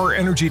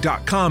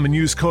 5hourenergy.com and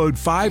use code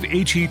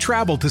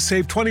 5HETRAVEL to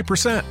save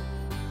 20%.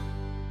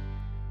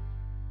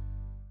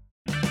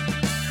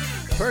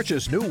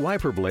 Purchase new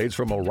wiper blades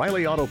from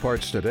O'Reilly Auto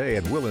Parts today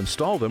and we'll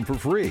install them for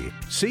free.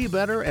 See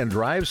better and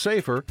drive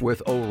safer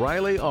with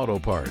O'Reilly Auto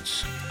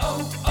Parts.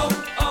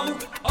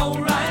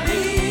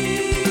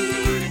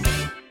 O'Reilly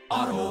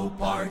Auto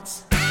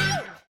Parts.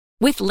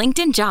 With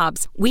LinkedIn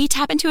Jobs, we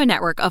tap into a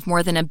network of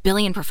more than 1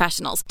 billion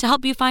professionals to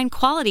help you find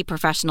quality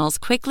professionals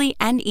quickly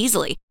and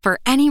easily for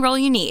any role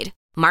you need.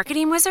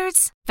 Marketing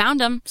wizards? Found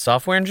them.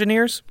 Software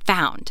engineers?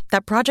 Found.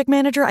 That project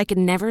manager I could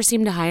never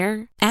seem to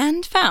hire?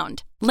 And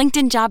found.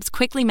 LinkedIn Jobs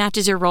quickly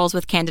matches your roles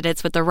with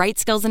candidates with the right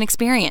skills and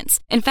experience.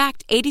 In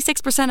fact,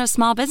 86% of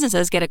small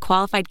businesses get a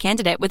qualified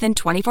candidate within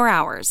 24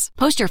 hours.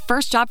 Post your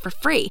first job for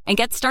free and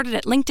get started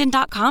at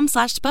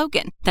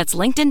linkedin.com/spoken. That's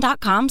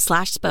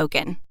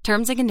linkedin.com/spoken.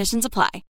 Terms and conditions apply.